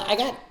back because I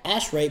got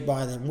ash raped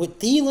by them. With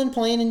Thielen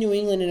playing in New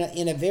England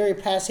in a very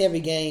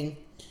pass-heavy game.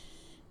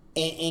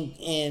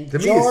 And to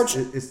George,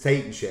 me, it's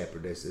Tate and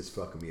Shepard that's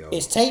fucking me over.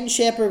 It's Tate and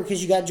Shepard because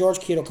you got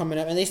George Kittle coming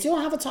up, and they still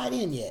don't have a tight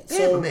end yet. Yeah,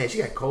 So but man, she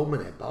got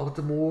Coleman at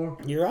Baltimore.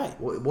 You're right.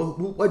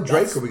 What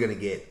Drake are we gonna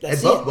get?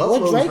 That's it.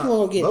 What Drake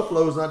will get?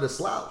 Buffalo's not the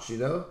slouch,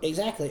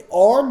 Exactly.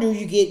 Or do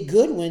you get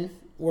Goodwin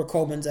where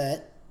Coleman's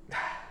at,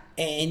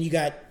 and you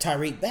got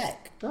Tyreek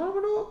back? I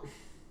don't know.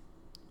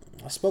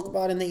 I spoke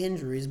about in the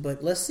injuries,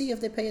 but let's see if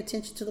they pay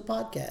attention to the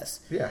podcast.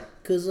 Yeah,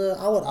 because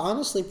I would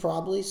honestly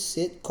probably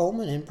sit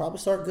Coleman and probably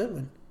start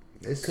Goodwin.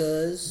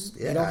 Because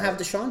you don't have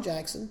Deshaun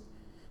Jackson,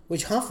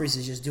 which Humphreys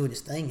is just doing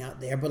his thing out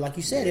there. But like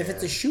you said, if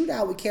it's a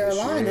shootout with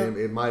Carolina,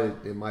 it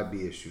might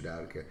be a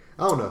shootout. Okay,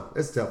 I don't know.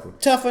 It's a tough one.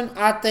 Tough one.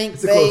 I think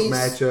it's a close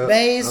matchup.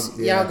 Bays,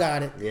 y'all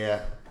got it.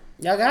 Yeah,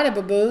 y'all got it,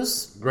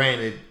 baboos.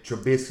 Granted,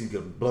 Trubisky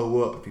could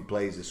blow up if he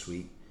plays this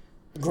week.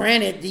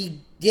 Granted,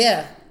 he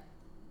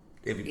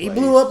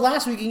blew up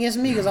last week against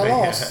me because I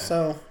lost.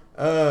 So,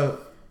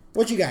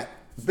 what you got?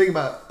 The thing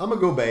about I'm gonna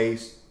go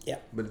Bays. Yeah,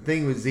 but the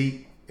thing with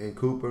Zeke and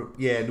Cooper,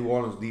 New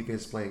Orleans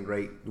defense playing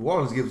great. New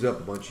Orleans gives up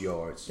a bunch of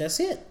yards. That's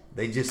it.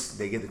 They get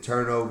the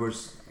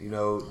turnovers.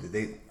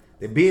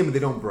 They beat but they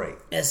don't break.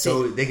 That's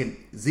it.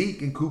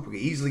 Zeke and Cooper can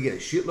easily get a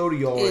shitload of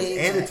yards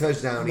and a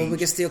touchdown each. But we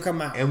can still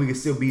come out. And we can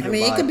still beat them by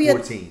 14. It could be a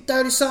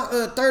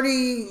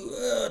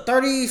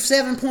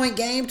 37-point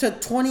game to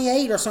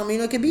 28 or something.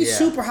 It could be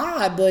super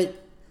high, but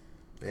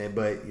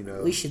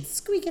we should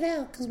squeak it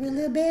out because we're a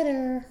little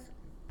better.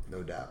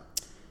 No doubt.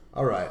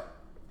 All right.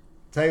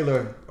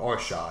 Taylor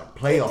Arshad,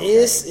 playoff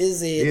This game.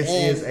 is it. This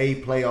is a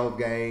playoff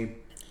game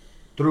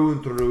through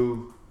and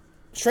through.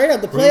 Straight up,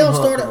 the playoffs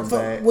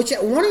started. Which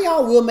one of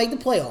y'all will make the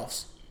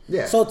playoffs?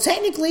 Yeah. So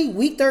technically,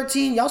 week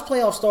 13, y'all's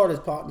playoffs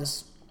started,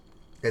 partners.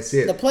 That's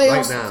it. The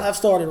playoffs have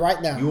started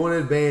right now. You want to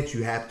advance,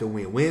 you have to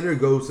win. Winner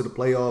goes to the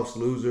playoffs.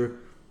 Loser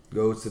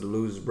goes to the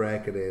losers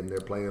bracket, and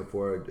they're playing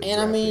for it.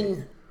 And I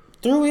mean,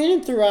 through in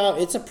and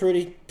throughout, it's a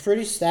pretty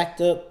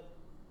stacked up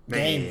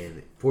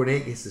game.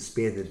 Fournette gets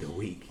suspended the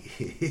week.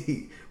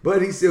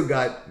 But he still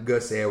got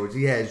Gus Edwards.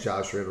 He has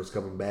Josh Reynolds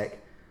coming back.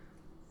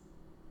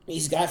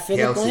 He's got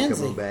Philip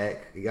Lindsay coming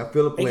back. He got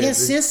Philip Lindsay.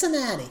 Against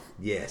Cincinnati.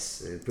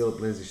 Yes. And Philip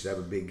Lindsay should have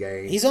a big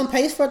game. He's on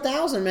pace for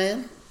 1,000,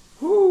 man.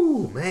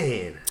 Whoo,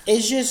 man.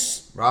 It's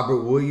just...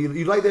 Robert Wood.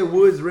 You like that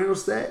Woods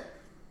Reynolds stat?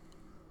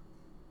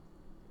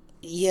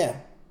 Yeah.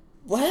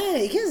 Well,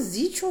 hey, against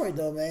Detroit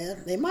though,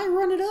 man, they might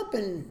run it up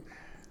and.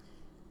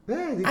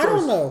 Yeah, I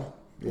don't know.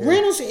 Yeah.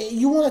 Reynolds,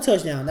 you want a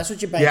touchdown. That's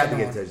what you're banking on.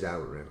 You have to get a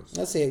touchdown with Reynolds.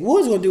 That's it.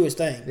 Woods going to do his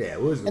thing. Yeah,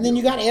 Woods. And then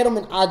you got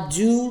Edelman. I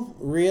do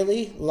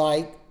really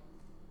like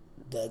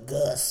the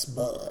Gus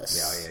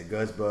Bus. Yeah,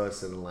 Gus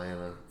Bus in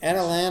Atlanta. At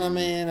Atlanta,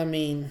 man, I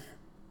mean.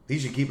 He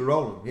should keep it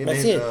rolling.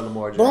 That's it.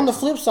 Lamar Jackson. But on the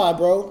flip side,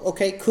 bro,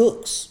 okay,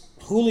 Cooks,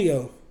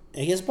 Julio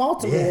against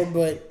Baltimore,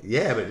 but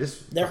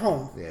they're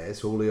home. Yeah,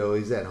 it's Julio.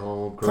 He's at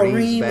home.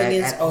 Kareem back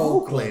against at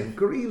Oakland.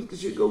 Kareem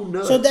should go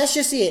nuts. So that's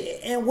just it.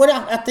 And what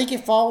I think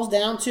it falls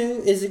down to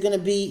is it going to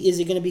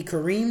be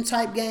Kareem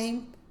type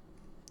game,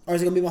 or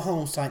is it going to be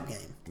Mahomes type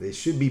game? It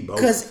should be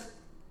both.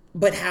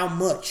 But how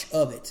much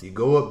of it? You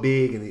go up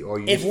big,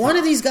 if one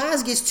of these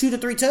guys gets 2 to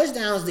 3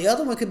 touchdowns, the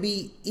other one could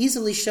be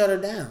easily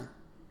shuttered down.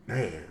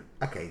 Man,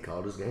 I can't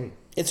call this game.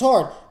 It's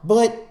hard,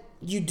 but.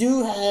 He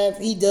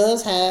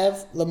does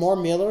have Lamar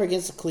Miller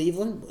against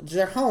Cleveland.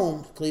 They're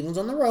home. Cleveland's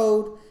on the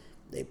road.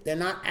 They're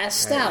not as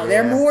stout. Yeah.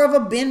 They're more of a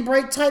bend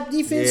break type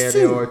defense, too.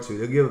 Yeah, they are, too.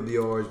 They'll give up the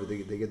yards, but they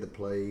get the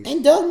plays.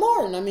 And Doug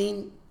Martin. I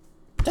mean,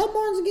 Doug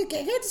Martin's a good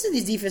Kansas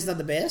City's defense not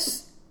the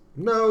best.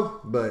 No,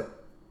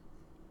 but,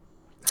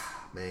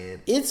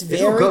 man. It's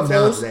very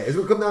close. It's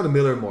going to come down to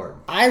Miller and Martin.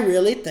 I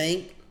really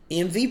think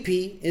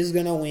MVP is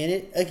going to win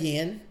it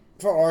again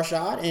for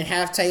Arshad and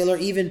have Taylor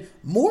even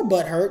more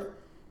butthurt.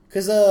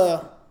 Because,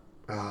 oh,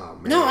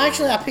 man. No,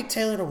 actually, I picked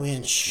Taylor to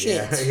win.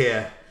 Shit.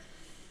 Yeah.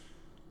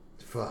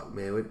 Fuck,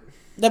 man.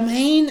 The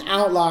main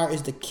outlier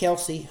is the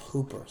Kelsey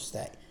Hooper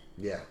stat.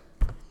 Yeah.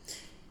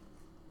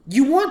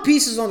 You want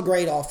pieces on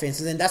great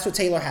offenses, and that's what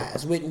Taylor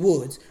has with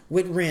Woods,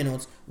 with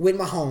Reynolds, with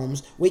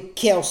Mahomes, with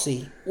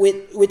Kelsey,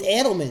 with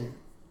Edelman.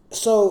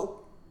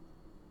 So,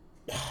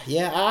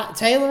 yeah,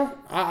 Taylor,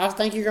 I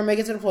think you're going to make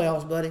it to the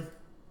playoffs, buddy.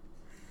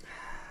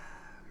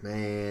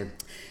 Man.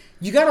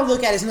 You got to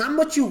look at it. It's not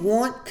what you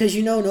want because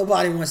you know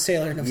nobody wants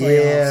Taylor in the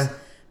playoffs. Yeah.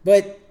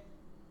 But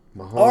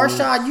Mahomes,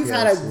 Arshad, you've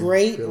had a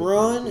great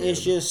run.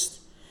 It's just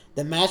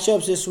the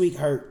matchups this week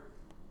hurt.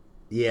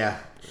 Yeah.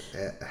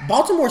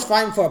 Baltimore's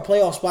fighting for a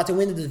playoff spot to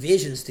win the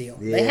division still.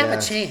 Yeah. They have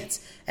a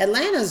chance.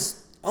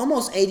 Atlanta's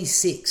almost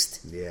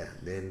 86th. Yeah.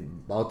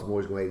 Then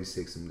Baltimore's going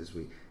 86 them this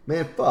week.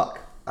 Man, fuck.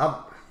 I'm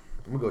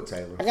going to go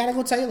Taylor. I got to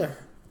go Taylor.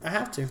 I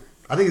have to.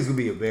 I think it's going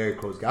to be a very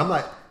close game. I'm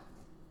not...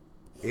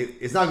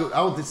 It's not good. I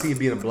don't see it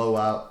being a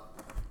blowout.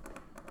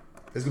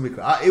 It's gonna be.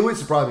 It wouldn't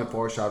surprise me if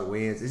Arshad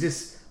wins. It's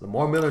just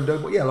Lamar Miller and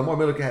Doug. Yeah, Lamar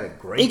Miller had a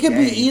great. It could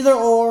game. Be either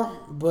or,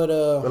 but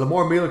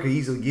Lamar Miller could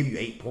easily give you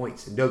 8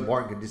 points, and Doug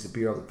Martin could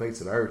disappear off the face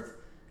of the earth.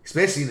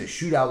 Especially in a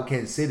shootout with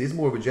Kansas City, it's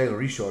more of a Jalen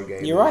Richard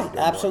game. You're right,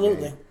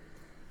 absolutely.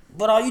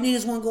 But all you need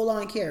is one goal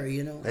line carry.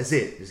 You know. That's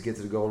it. Just get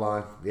to the goal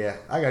line. Yeah,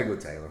 I gotta go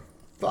Taylor.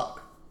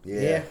 Fuck.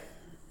 Yeah.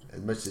 As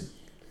much as it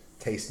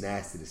tastes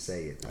nasty to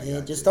say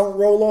it. Just don't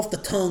roll off the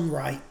tongue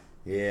right.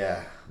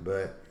 Yeah,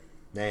 but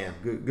damn,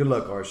 good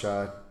luck,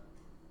 Arshad.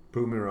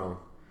 Prove me wrong.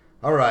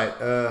 All right,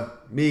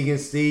 me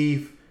against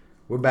Steve.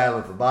 We're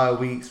battling for bye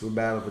weeks. We're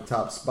battling for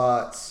top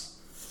spots.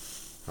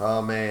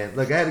 Oh man,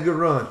 look, I had a good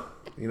run.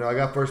 You know, I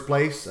got first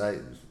place.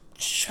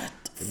 Shut.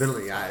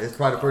 It's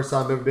probably the first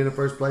time I've ever been in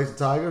first place in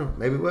Tiger.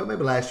 Maybe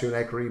last year in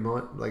that Kareem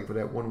hunt, like for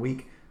that 1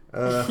 week.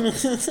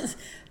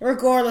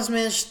 Regardless,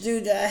 man,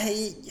 dude.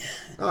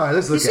 All right,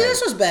 let's look at it.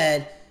 This was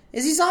bad.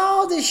 He's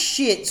all this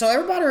shit. So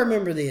everybody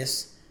remember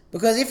this.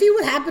 Because if he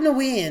would happen to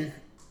win,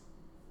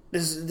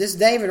 this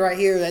David right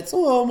here, that's,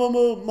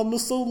 I'm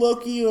so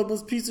lucky, I'm a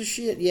piece of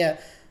shit. Yeah.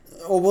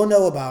 Oh, we'll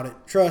know about it.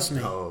 Trust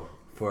me. Oh,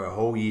 for a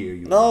whole year.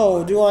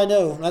 Do I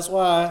know. That's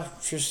why I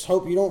just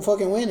hope you don't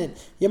fucking win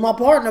it. You're my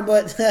partner,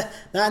 but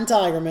not in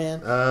Tiger,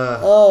 man.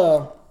 I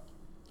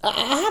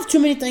have too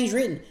many things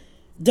written.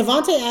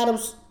 Devontae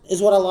Adams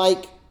is what I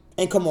like,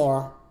 and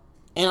Kamara.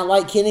 And I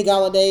like Kenny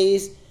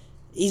Galladay's.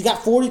 He's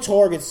got 40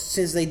 targets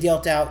since they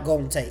dealt out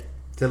Golden Tate.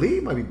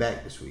 Talib might be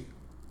back this week.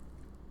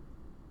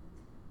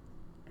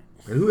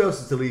 And who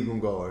else is Talib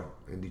going to guard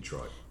in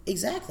Detroit?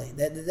 Exactly.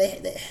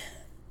 They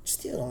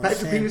still don't Patrick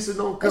understand. Peterson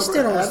don't cover. I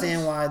still don't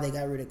understand why they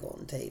got rid of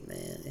Golden Tate,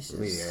 man. It's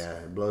just,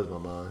 it blows my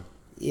mind.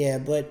 Yeah,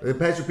 but if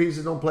Patrick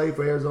Peterson don't play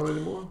for Arizona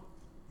anymore?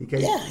 He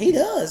can't. Yeah, he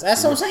does.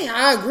 That's what I'm saying.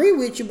 I agree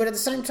with you, but at the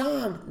same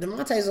time,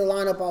 DeMonte's a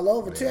lineup all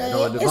over too.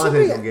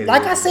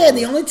 Like I said,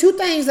 the only 2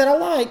 things that I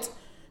liked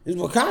is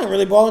what kind of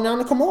really balling down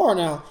to Kamara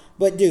now.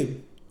 But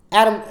dude,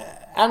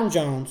 Adam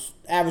Jones,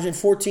 averaging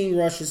 14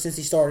 rushes since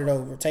he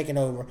started taking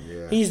over.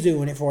 Yeah. He's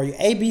doing it for you.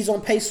 AB's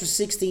on pace for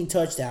 16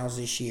 touchdowns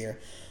this year.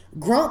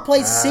 Gronk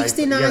played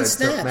 69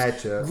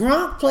 snaps.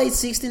 Gronk played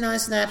 69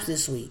 snaps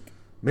this week.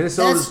 That's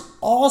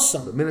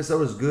awesome.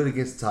 Minnesota's good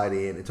against the tight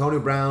end. Antonio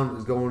Brown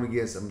is going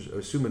against, I'm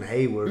assuming,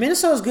 Hayward.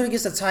 Minnesota's good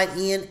against the tight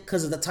end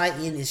because the tight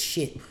end is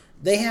shit.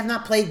 They have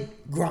not played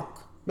Gronk.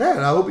 Man,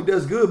 I hope he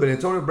does good, but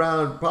Antonio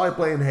Brown probably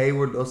playing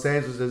Hayward. Los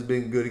Angeles has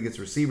been good against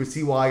receivers.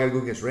 T.Y. got to go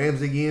against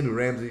Ramsey again, who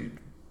Ramsey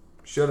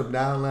shut him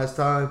down last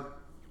time.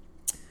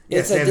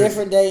 It's a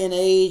different day and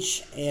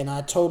age, and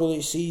I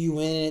totally see you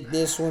winning it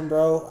this one,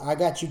 bro. I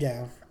got you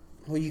down.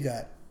 Who you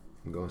got?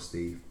 I'm going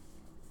Steve.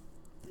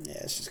 Yeah,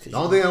 it's just the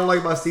only thing I don't like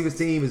about Steve's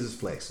team is his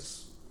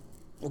flexes.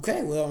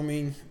 Okay, well, I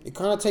mean, it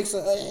kind of takes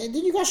and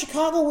then you got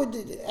Chicago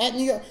at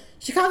New York.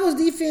 Chicago's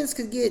defense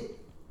could get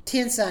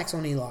 10 sacks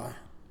on Eli.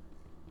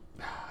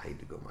 I hate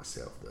to go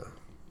myself, though.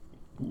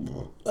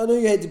 I know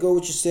you hate to go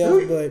with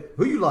yourself, but...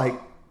 Who you like?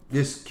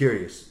 Just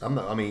curious. Steven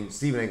ain't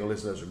going to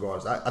listen to us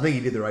regardless. I think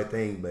he did the right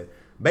thing, but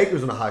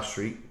Baker's on a hot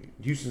streak.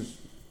 Houston's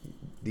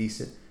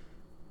decent.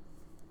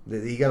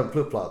 He got a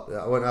flip-flop.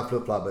 Well, not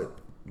flip-flop, but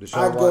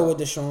Deshaun I'd go with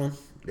Deshaun.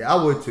 Yeah,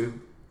 I would, too.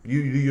 But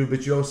you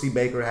don't see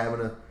Baker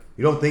having a...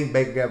 You don't think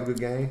Baker could have a good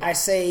game? I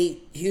say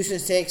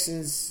Houston's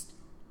Texans,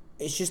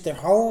 it's just their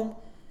home.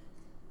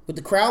 With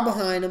the crowd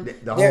behind them.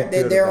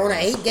 They're on an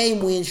 8-game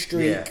win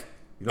streak. Yeah.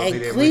 You don't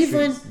think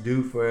Cleveland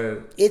due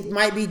for it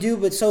might be due,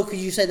 but so could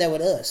you say that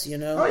with us? You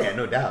know? Oh yeah,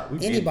 no doubt.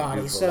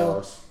 Anybody. So it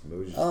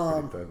was just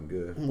pretty fucking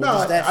good.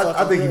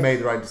 I think he made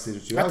the right decision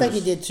too. I think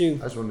he did too.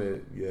 I just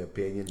wanted your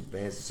opinion.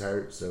 Vance is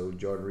hurt, so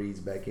Jordan Reed's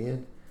back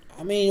in.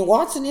 I mean,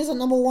 Watson is a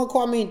number one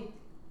call. I mean,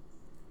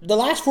 the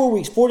last 4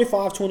 weeks: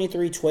 45,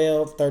 23,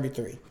 12,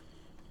 33.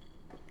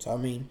 So I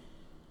mean,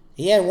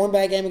 he had one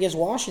bad game against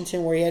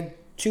Washington where he had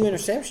 2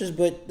 interceptions,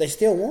 but they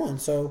still won.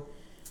 So.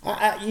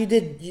 He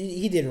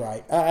did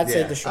right. I'd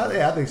say Deshaun.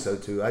 I think so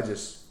too.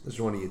 That's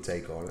wanted your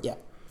take on it. Yeah.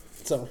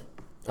 So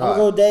I'll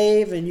go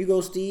Dave and you go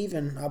Steve,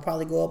 and I'll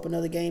probably go up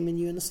another game and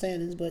you in the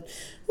standings, but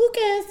who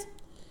cares?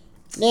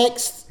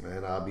 Next.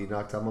 Man, I'll be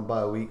knocked out my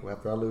bye week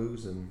after I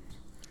lose, and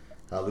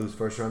I'll lose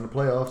first round of the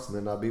playoffs, and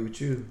then I'll be with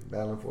you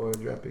battling for a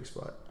draft pick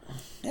spot.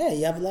 Yeah,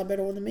 you have a lot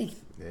better one than me.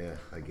 Yeah,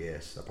 I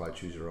guess. I'll probably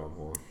choose the wrong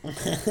one.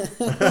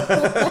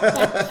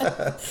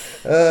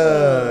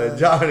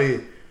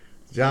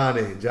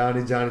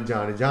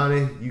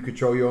 Johnny, you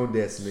control your own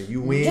destiny. You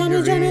win.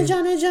 Johnny.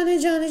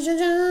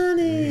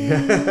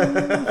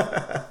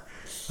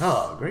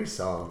 Oh, great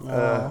song.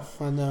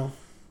 I know.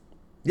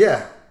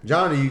 Yeah,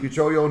 Johnny, you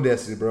control your own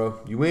destiny,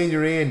 bro. You win,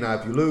 you're in. Now,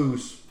 if you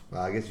lose,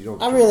 well, I guess you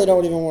don't. I really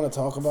don't even want to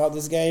talk about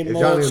this game if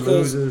much. Johnny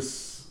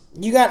loses,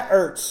 you got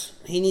Ertz.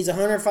 He needs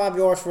 105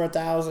 yards for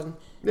 1,000.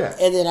 Yeah.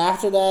 And then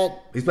after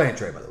that, he's playing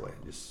Trey, by the way,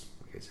 just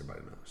in case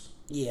everybody knows.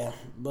 Yeah,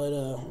 but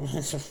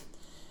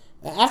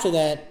after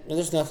that,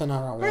 there's nothing I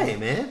don't want. Hey,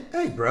 man.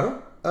 Hey,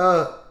 bro.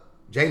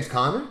 James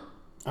Conner?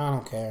 I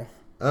don't care.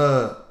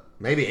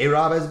 Maybe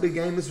A-Rob has a big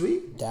game this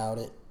week? Doubt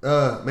it.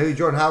 Maybe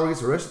Jordan Howard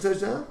gets a rushing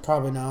touchdown?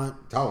 Probably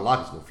not. Tyler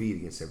Lockett's going to feed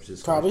against San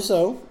Francisco. Probably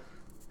so.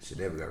 Should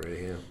never got rid of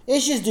him.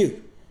 It's just,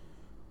 dude.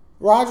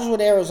 Rodgers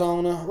with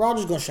Arizona.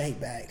 Rodgers going to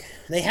shake back.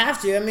 They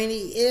have to. I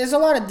mean, there's a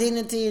lot of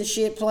dignity and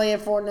shit playing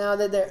for it now.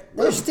 That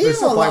they're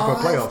still playing for a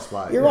playoff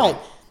spot. You're right.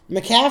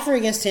 McCaffrey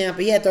against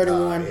Tampa. He had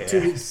 31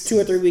 2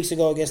 or 3 weeks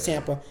ago against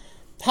Tampa.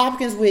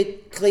 Hopkins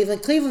with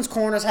Cleveland. Cleveland's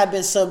corners have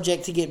been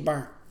subject to get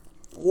burnt.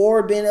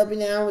 Ward been up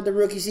and down with the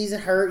rookie season,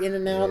 hurt in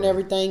and out and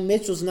everything.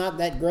 Mitchell's not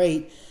that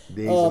great.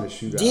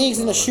 Diggs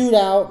in the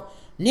shootout.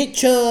 Nick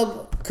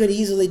Chubb could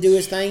easily do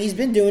his thing. He's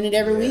been doing it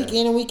every week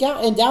in and week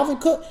out. And Dalvin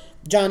Cook.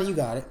 Johnny, you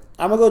got it.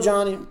 I'm going to go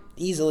Johnny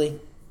easily.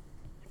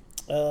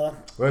 Well,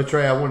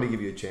 Trey, I wanted to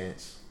give you a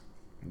chance.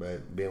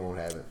 But Ben won't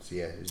have it. So,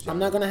 yeah, it's Johnny. I'm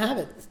not going to have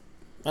it.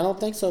 I don't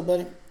think so,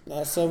 buddy.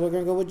 So we're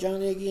going to go with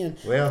Johnny again.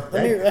 Well,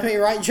 let me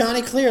write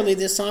Johnny clearly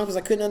this time because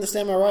I couldn't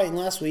understand my writing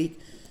last week.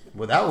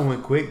 Well, that one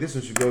went quick. This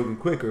one should go even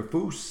quicker.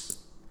 Foose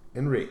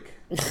and Rick.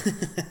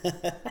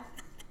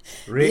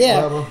 Rick,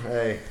 brother.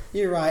 Hey.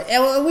 You're right.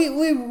 And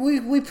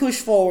we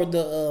pushed forward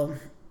the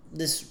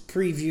this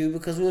preview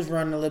because we was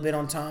running a little bit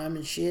on time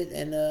and shit.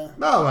 And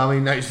no, I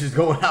mean, it's just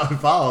going out and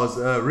falls.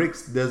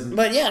 Rick's doesn't.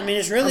 But yeah, I mean,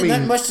 it's really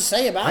nothing much to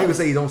say about it. I ain't gonna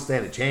say you don't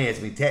stand a chance.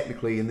 I mean,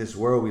 technically, in this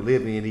world we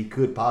live in, he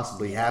could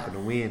possibly happen to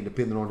win,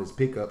 depending on his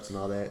pickups and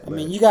all that. I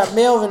mean, you got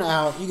Melvin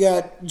out, you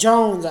got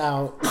Jones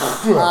out,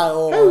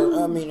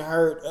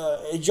 hurt.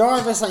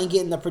 Jarvis ain't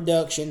getting the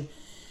production.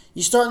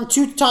 You're starting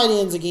 2 tight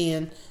ends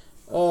again.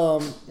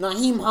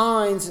 Naheem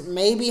Hines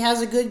maybe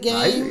has a good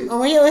game.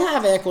 We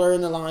have Eckler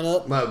in the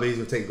lineup. Might be he's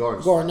gonna take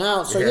Gordon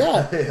out. So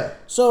yeah.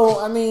 So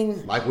I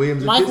mean, Mike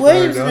Williams in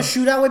a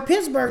shootout with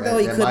Pittsburgh though.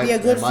 He could be a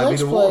good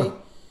flex play.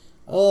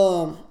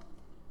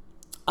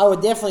 I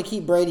would definitely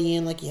keep Brady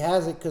in like he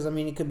has it because I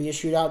mean it could be a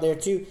shootout there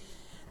too.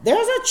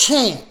 There's a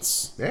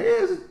chance. There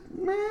is,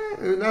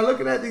 man. Now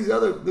looking at his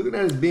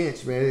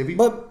bench, man.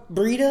 But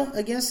Breida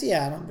against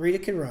Seattle,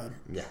 Breida can run.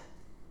 Yeah.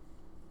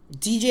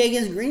 DJ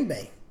against Green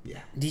Bay.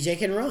 Yeah. DJ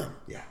can run.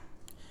 Yeah.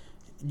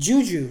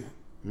 Juju.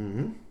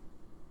 Mm-hmm.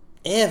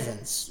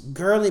 Evans.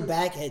 Gurley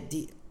back at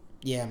D.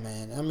 Yeah,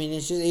 man. I mean,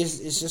 it's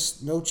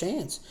just no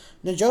chance.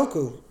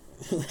 Njoku,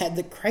 who had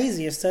the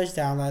craziest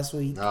touchdown last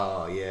week.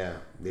 Oh, yeah.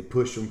 They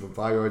pushed him from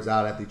 5 yards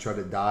out after he tried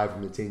to dive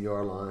from the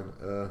 10-yard line.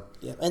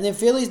 Yeah. And then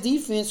Philly's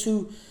defense,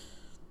 who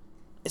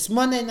it's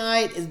Monday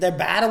night. They're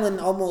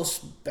battling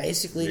almost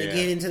basically to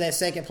get into that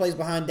second place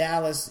behind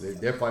Dallas.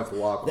 They're fighting for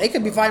wild card. They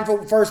could be fighting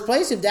for first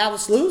place if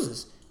Dallas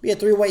loses. Be a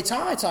 3-way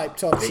tie type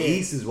shit. The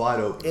East is wide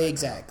open.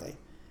 Exactly.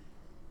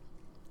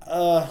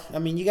 I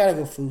mean, you got to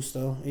go Foose,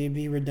 though. It'd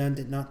be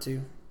redundant not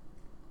to.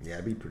 Yeah,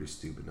 it'd be pretty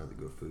stupid not to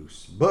go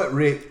Foose. But,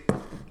 Rick,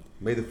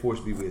 may the force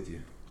be with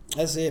you.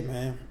 That's it,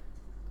 man.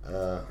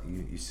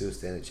 you still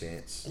stand a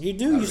chance. You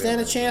do. You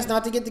stand a chance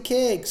not to get the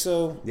keg.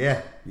 So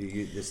yeah,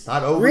 it's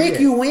not over. Rick,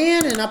 yet. you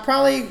win, and I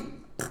probably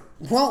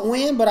won't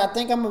win, but I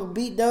think I'm gonna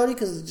beat Doty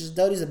because just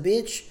Doty's a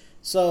bitch.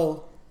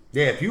 So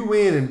yeah, if you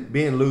win and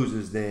Ben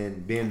loses,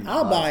 then Ben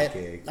I'll buy it.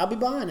 Keg. I'll be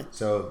buying it.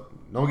 So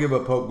don't give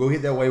up hope. Go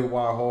hit that waiver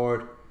wire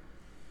hard.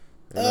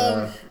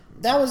 And,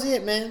 that was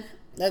it, man.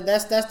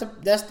 That's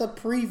the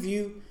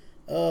preview.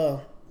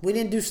 We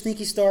didn't do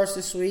sneaky starts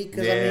this week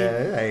because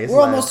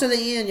we're almost to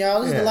the end,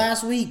 y'all. This is the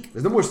last week.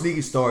 There's no more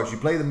sneaky starts. You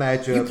play the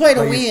matchup. You play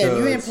to win.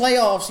 You're in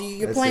playoffs.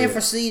 You're playing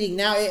for seeding.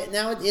 Now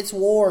it's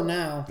war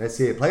now. That's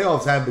it.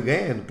 Playoffs have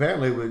began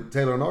apparently with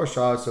Taylor and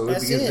Arshad, so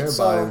it begins everybody.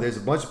 So, there's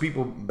a bunch of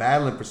people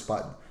battling for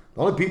spot.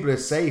 The only people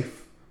that's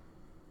safe,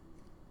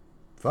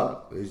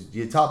 is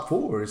your top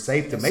four. It's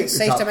safe to make the top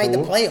four. Safe to make the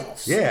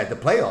playoffs. Yeah, the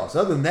playoffs.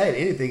 Other than that,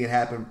 anything can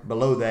happen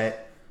below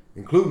that,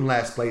 including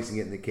last place and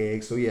getting the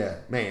keg. So, yeah,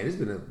 man, it's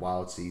been a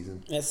wild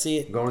season. That's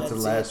it. Going into the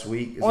last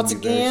week. Once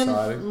again,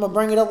 I'm going to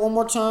bring it up one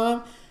more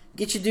time.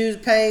 Get your dues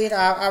paid.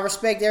 I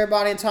respect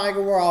everybody in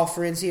Tiger. We're all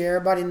friends here.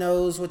 Everybody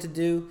knows what to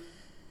do.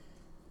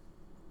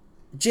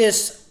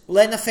 Just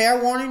letting a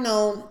fair warning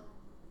known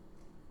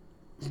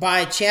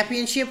by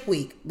championship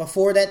week,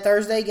 before that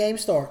Thursday game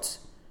starts,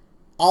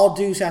 all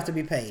dues have to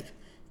be paid.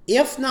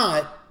 If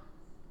not,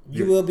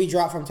 you will be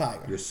dropped from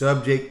Tiger. You're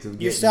subject to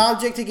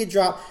get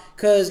dropped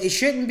because it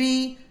shouldn't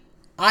be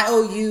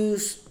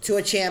IOUs to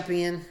a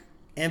champion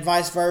and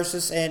vice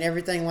versa and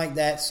everything like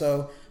that.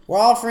 So we're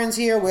all friends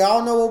here. We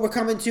all know what we're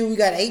coming to. We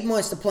got 8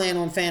 months to plan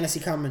on fantasy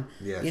coming.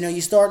 Yes.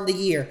 You starting the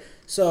year.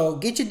 So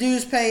get your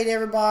dues paid,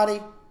 everybody.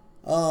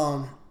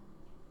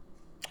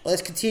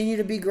 Let's continue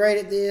to be great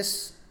at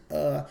this.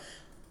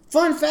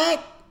 Fun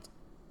fact,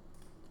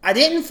 I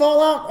didn't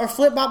fall out or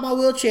flip out my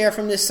wheelchair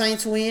from this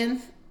Saints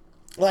win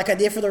like I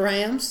did for the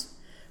Rams,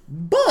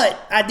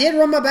 but I did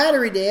run my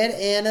battery dead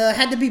and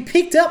had to be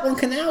picked up on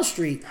Canal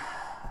Street.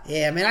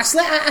 Yeah, man, I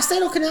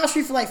stayed on Canal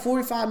Street for like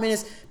 45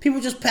 minutes. People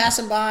just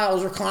passing by. I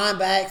was reclined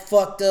back,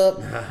 fucked up.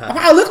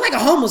 I looked like a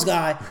homeless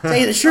guy, to tell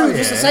you the truth.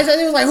 Just to say something.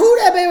 It was like, who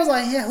that, baby? I was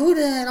like, yeah, who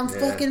that? I'm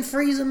fucking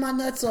freezing my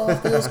nuts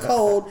off. It was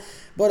cold.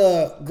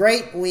 But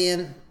great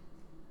win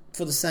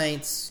for the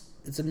Saints.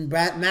 It's a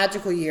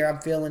magical year. I'm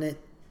feeling it.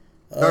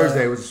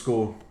 Thursday was the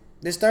score.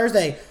 This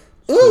Thursday.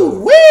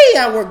 Ooh, wee!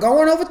 We're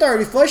going over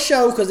 30. First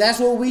show, because that's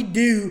what we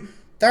do.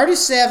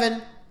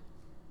 37-24.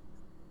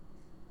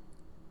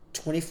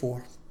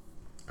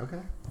 Okay.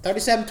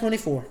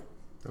 37-24.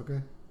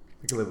 Okay.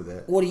 I can live with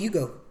that. What do you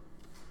go?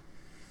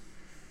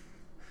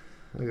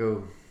 I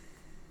go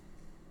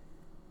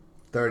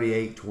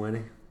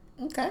 38-20.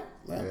 Okay.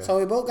 Well, so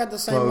we both got the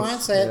same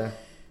mindset. Yeah.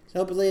 So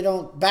hopefully it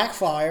don't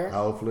backfire.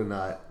 Hopefully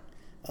not.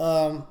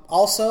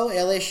 Also,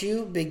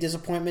 LSU, big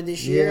disappointment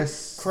this year.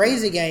 Yes.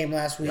 Crazy game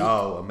last week.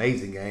 Oh,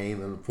 amazing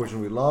game.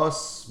 Unfortunately, we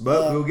lost,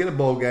 but we'll get a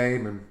bowl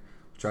game and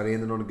try to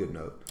end it on a good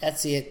note.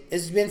 That's it.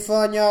 It's been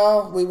fun,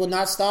 y'all. We will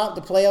not stop.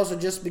 The playoffs are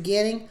just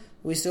beginning.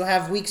 We still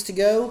have weeks to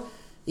go.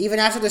 Even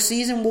after the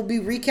season, we'll be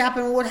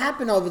recapping what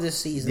happened over this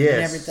season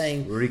and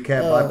everything. We'll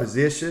recap by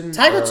position.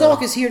 Tiger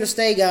Talk is here to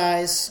stay,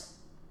 guys.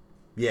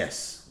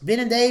 Yes. Ben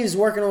and Dave is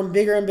working on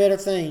bigger and better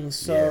things.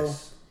 So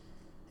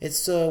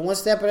it's one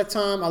step at a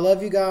time. I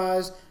love you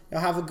guys.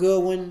 Y'all have a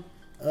good one.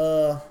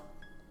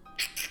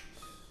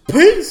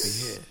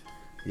 Peace.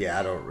 Yeah,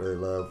 I don't really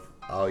love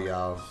all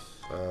y'all.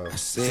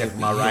 Except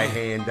my right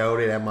hand,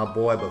 Doty. That's my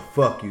boy, but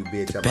fuck you,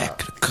 bitch. The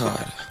back of the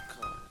card.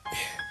 Yeah.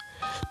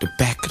 The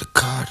back of the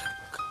card.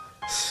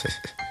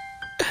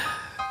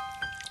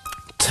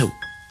 2.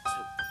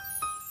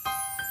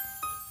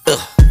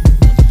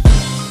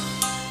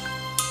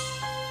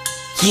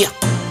 Yeah.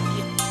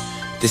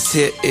 This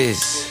here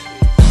is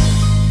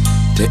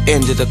the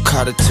end of the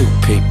Carter 2,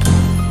 people.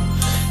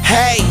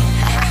 Hey,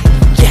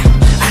 yeah,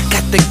 I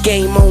got the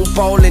game on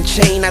ball and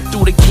chain. I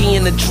threw the key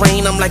in the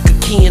drain. I'm like a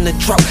key in the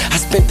drought. I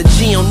spent the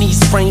G on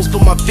these frames,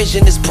 but my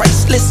vision is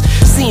priceless.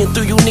 Seeing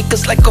through you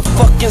niggas like a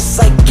fucking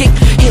psychic.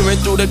 Hearing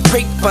through the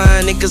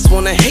grapevine, niggas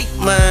wanna hate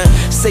mine.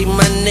 Say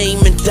my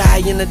name and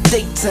die in the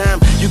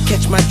daytime. You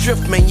catch my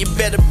drift, man, you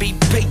better be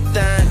paid.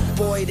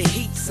 Boy, the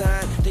heat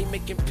sign, they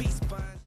making peace.